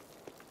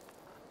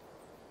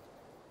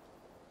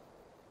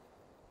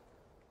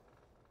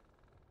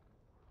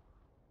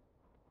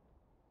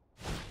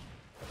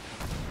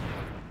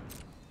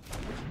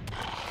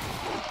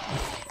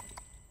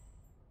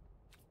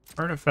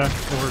artifact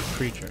or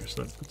creature,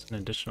 so that puts an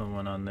additional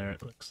one on there,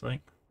 it looks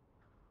like.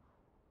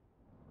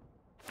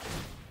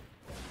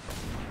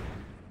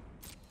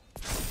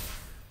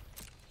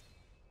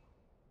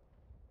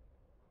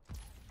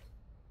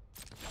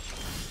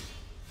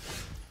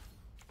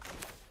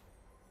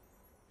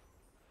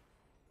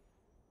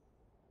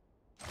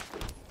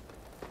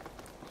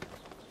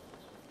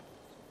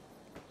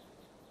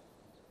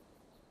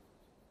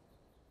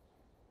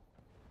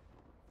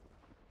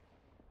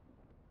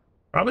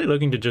 Probably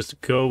looking to just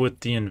go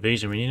with the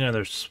invasion. We need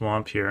another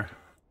swamp here.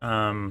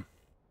 Actually,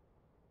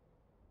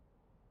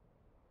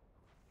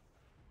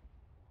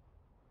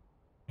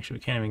 we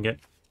can't even get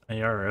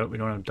AR out. We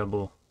don't have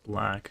double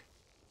black.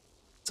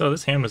 So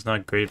this hand was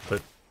not great,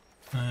 but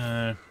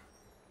get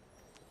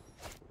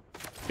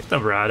the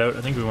rod out.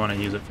 I think we want to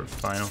use it for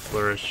Final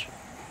Flourish.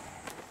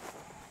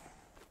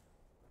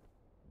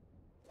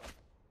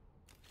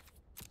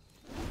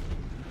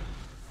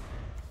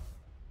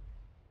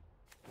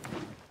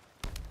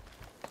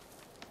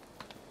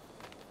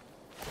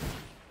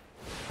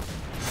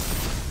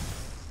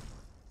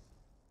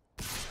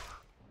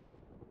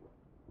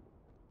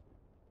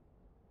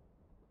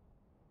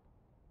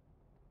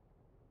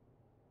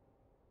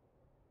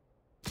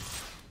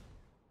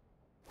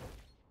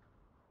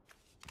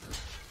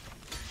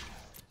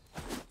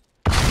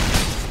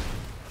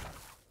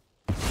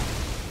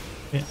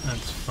 Okay,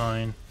 that's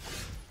fine.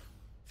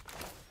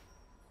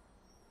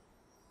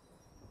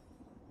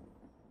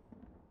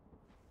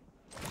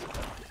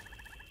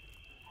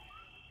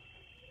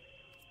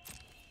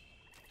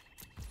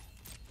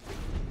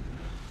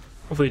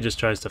 Hopefully he just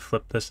tries to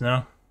flip this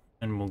now,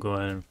 and we'll go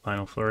ahead and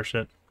final flourish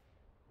it.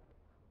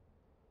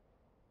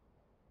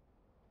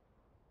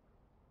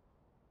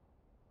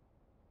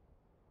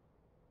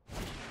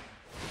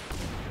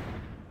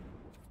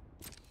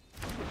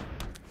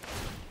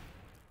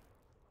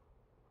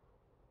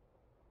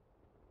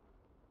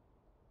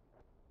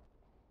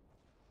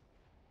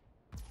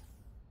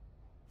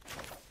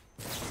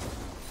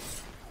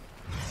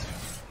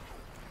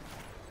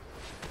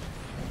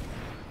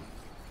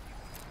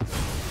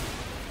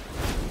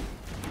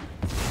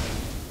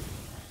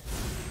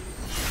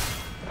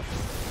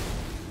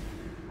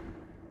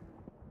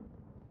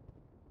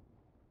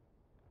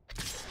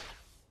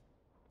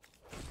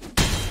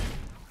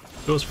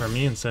 Goes for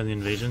me instead of the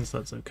invasions,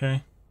 that's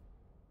okay.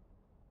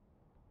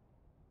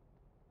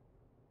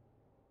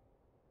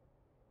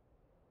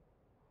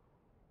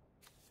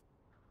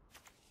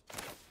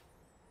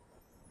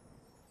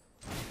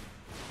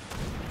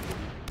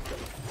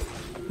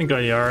 I think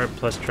IR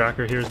plus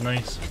tracker here is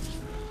nice.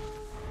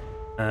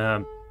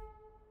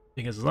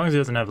 Because as long as he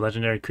doesn't have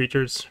legendary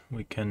creatures,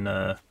 we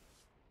can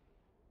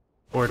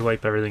board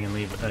wipe everything and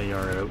leave IR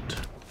out.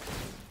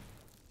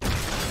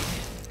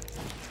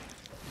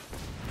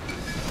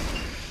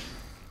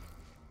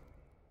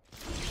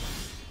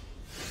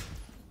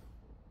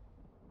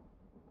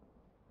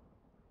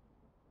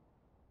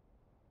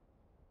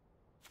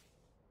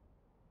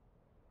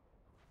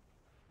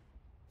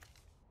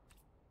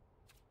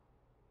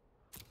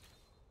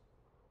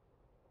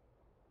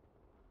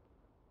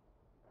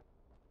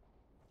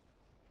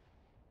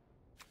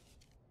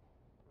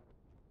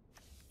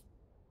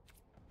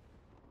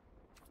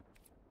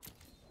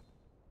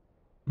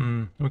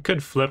 We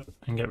could flip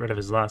and get rid of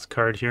his last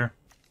card here.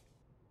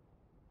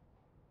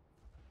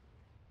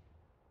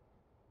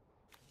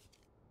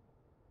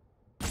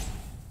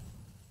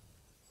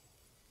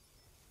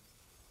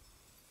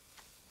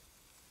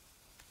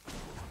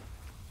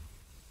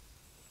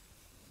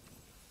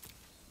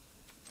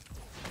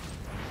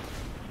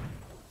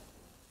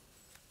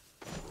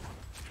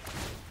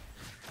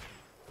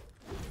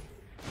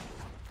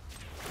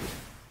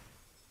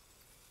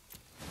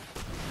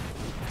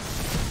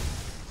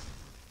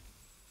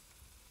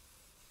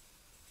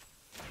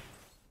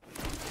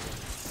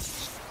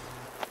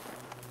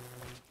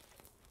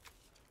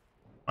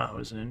 Wow, it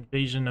was an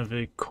invasion of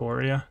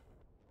Ikoria.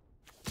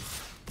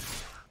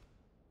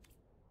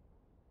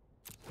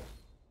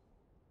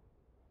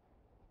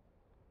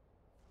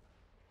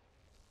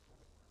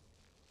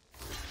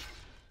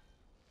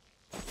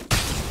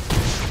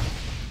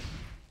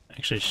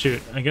 Actually,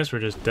 shoot, I guess we're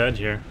just dead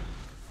here.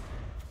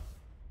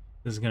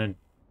 This is gonna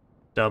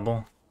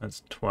double.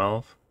 That's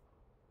 12.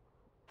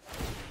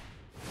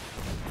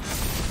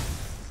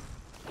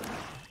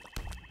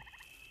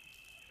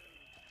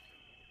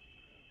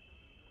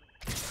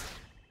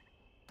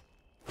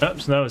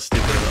 Oops, that was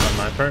stupid on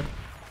my part.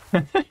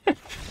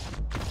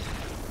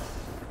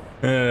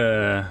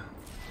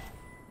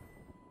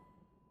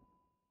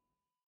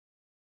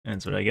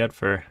 That's what I get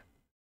for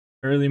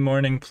early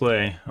morning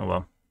play. Oh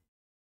well.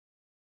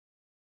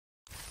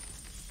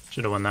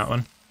 Should have won that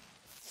one.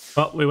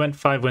 Well, we went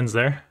 5 wins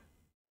there.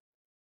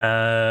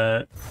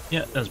 Yeah,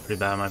 that was pretty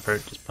bad on my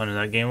part, just punting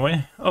that game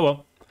away. Oh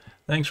well.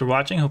 Thanks for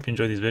watching. Hope you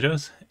enjoyed these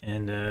videos,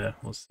 and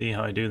we'll see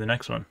how I do the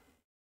next one.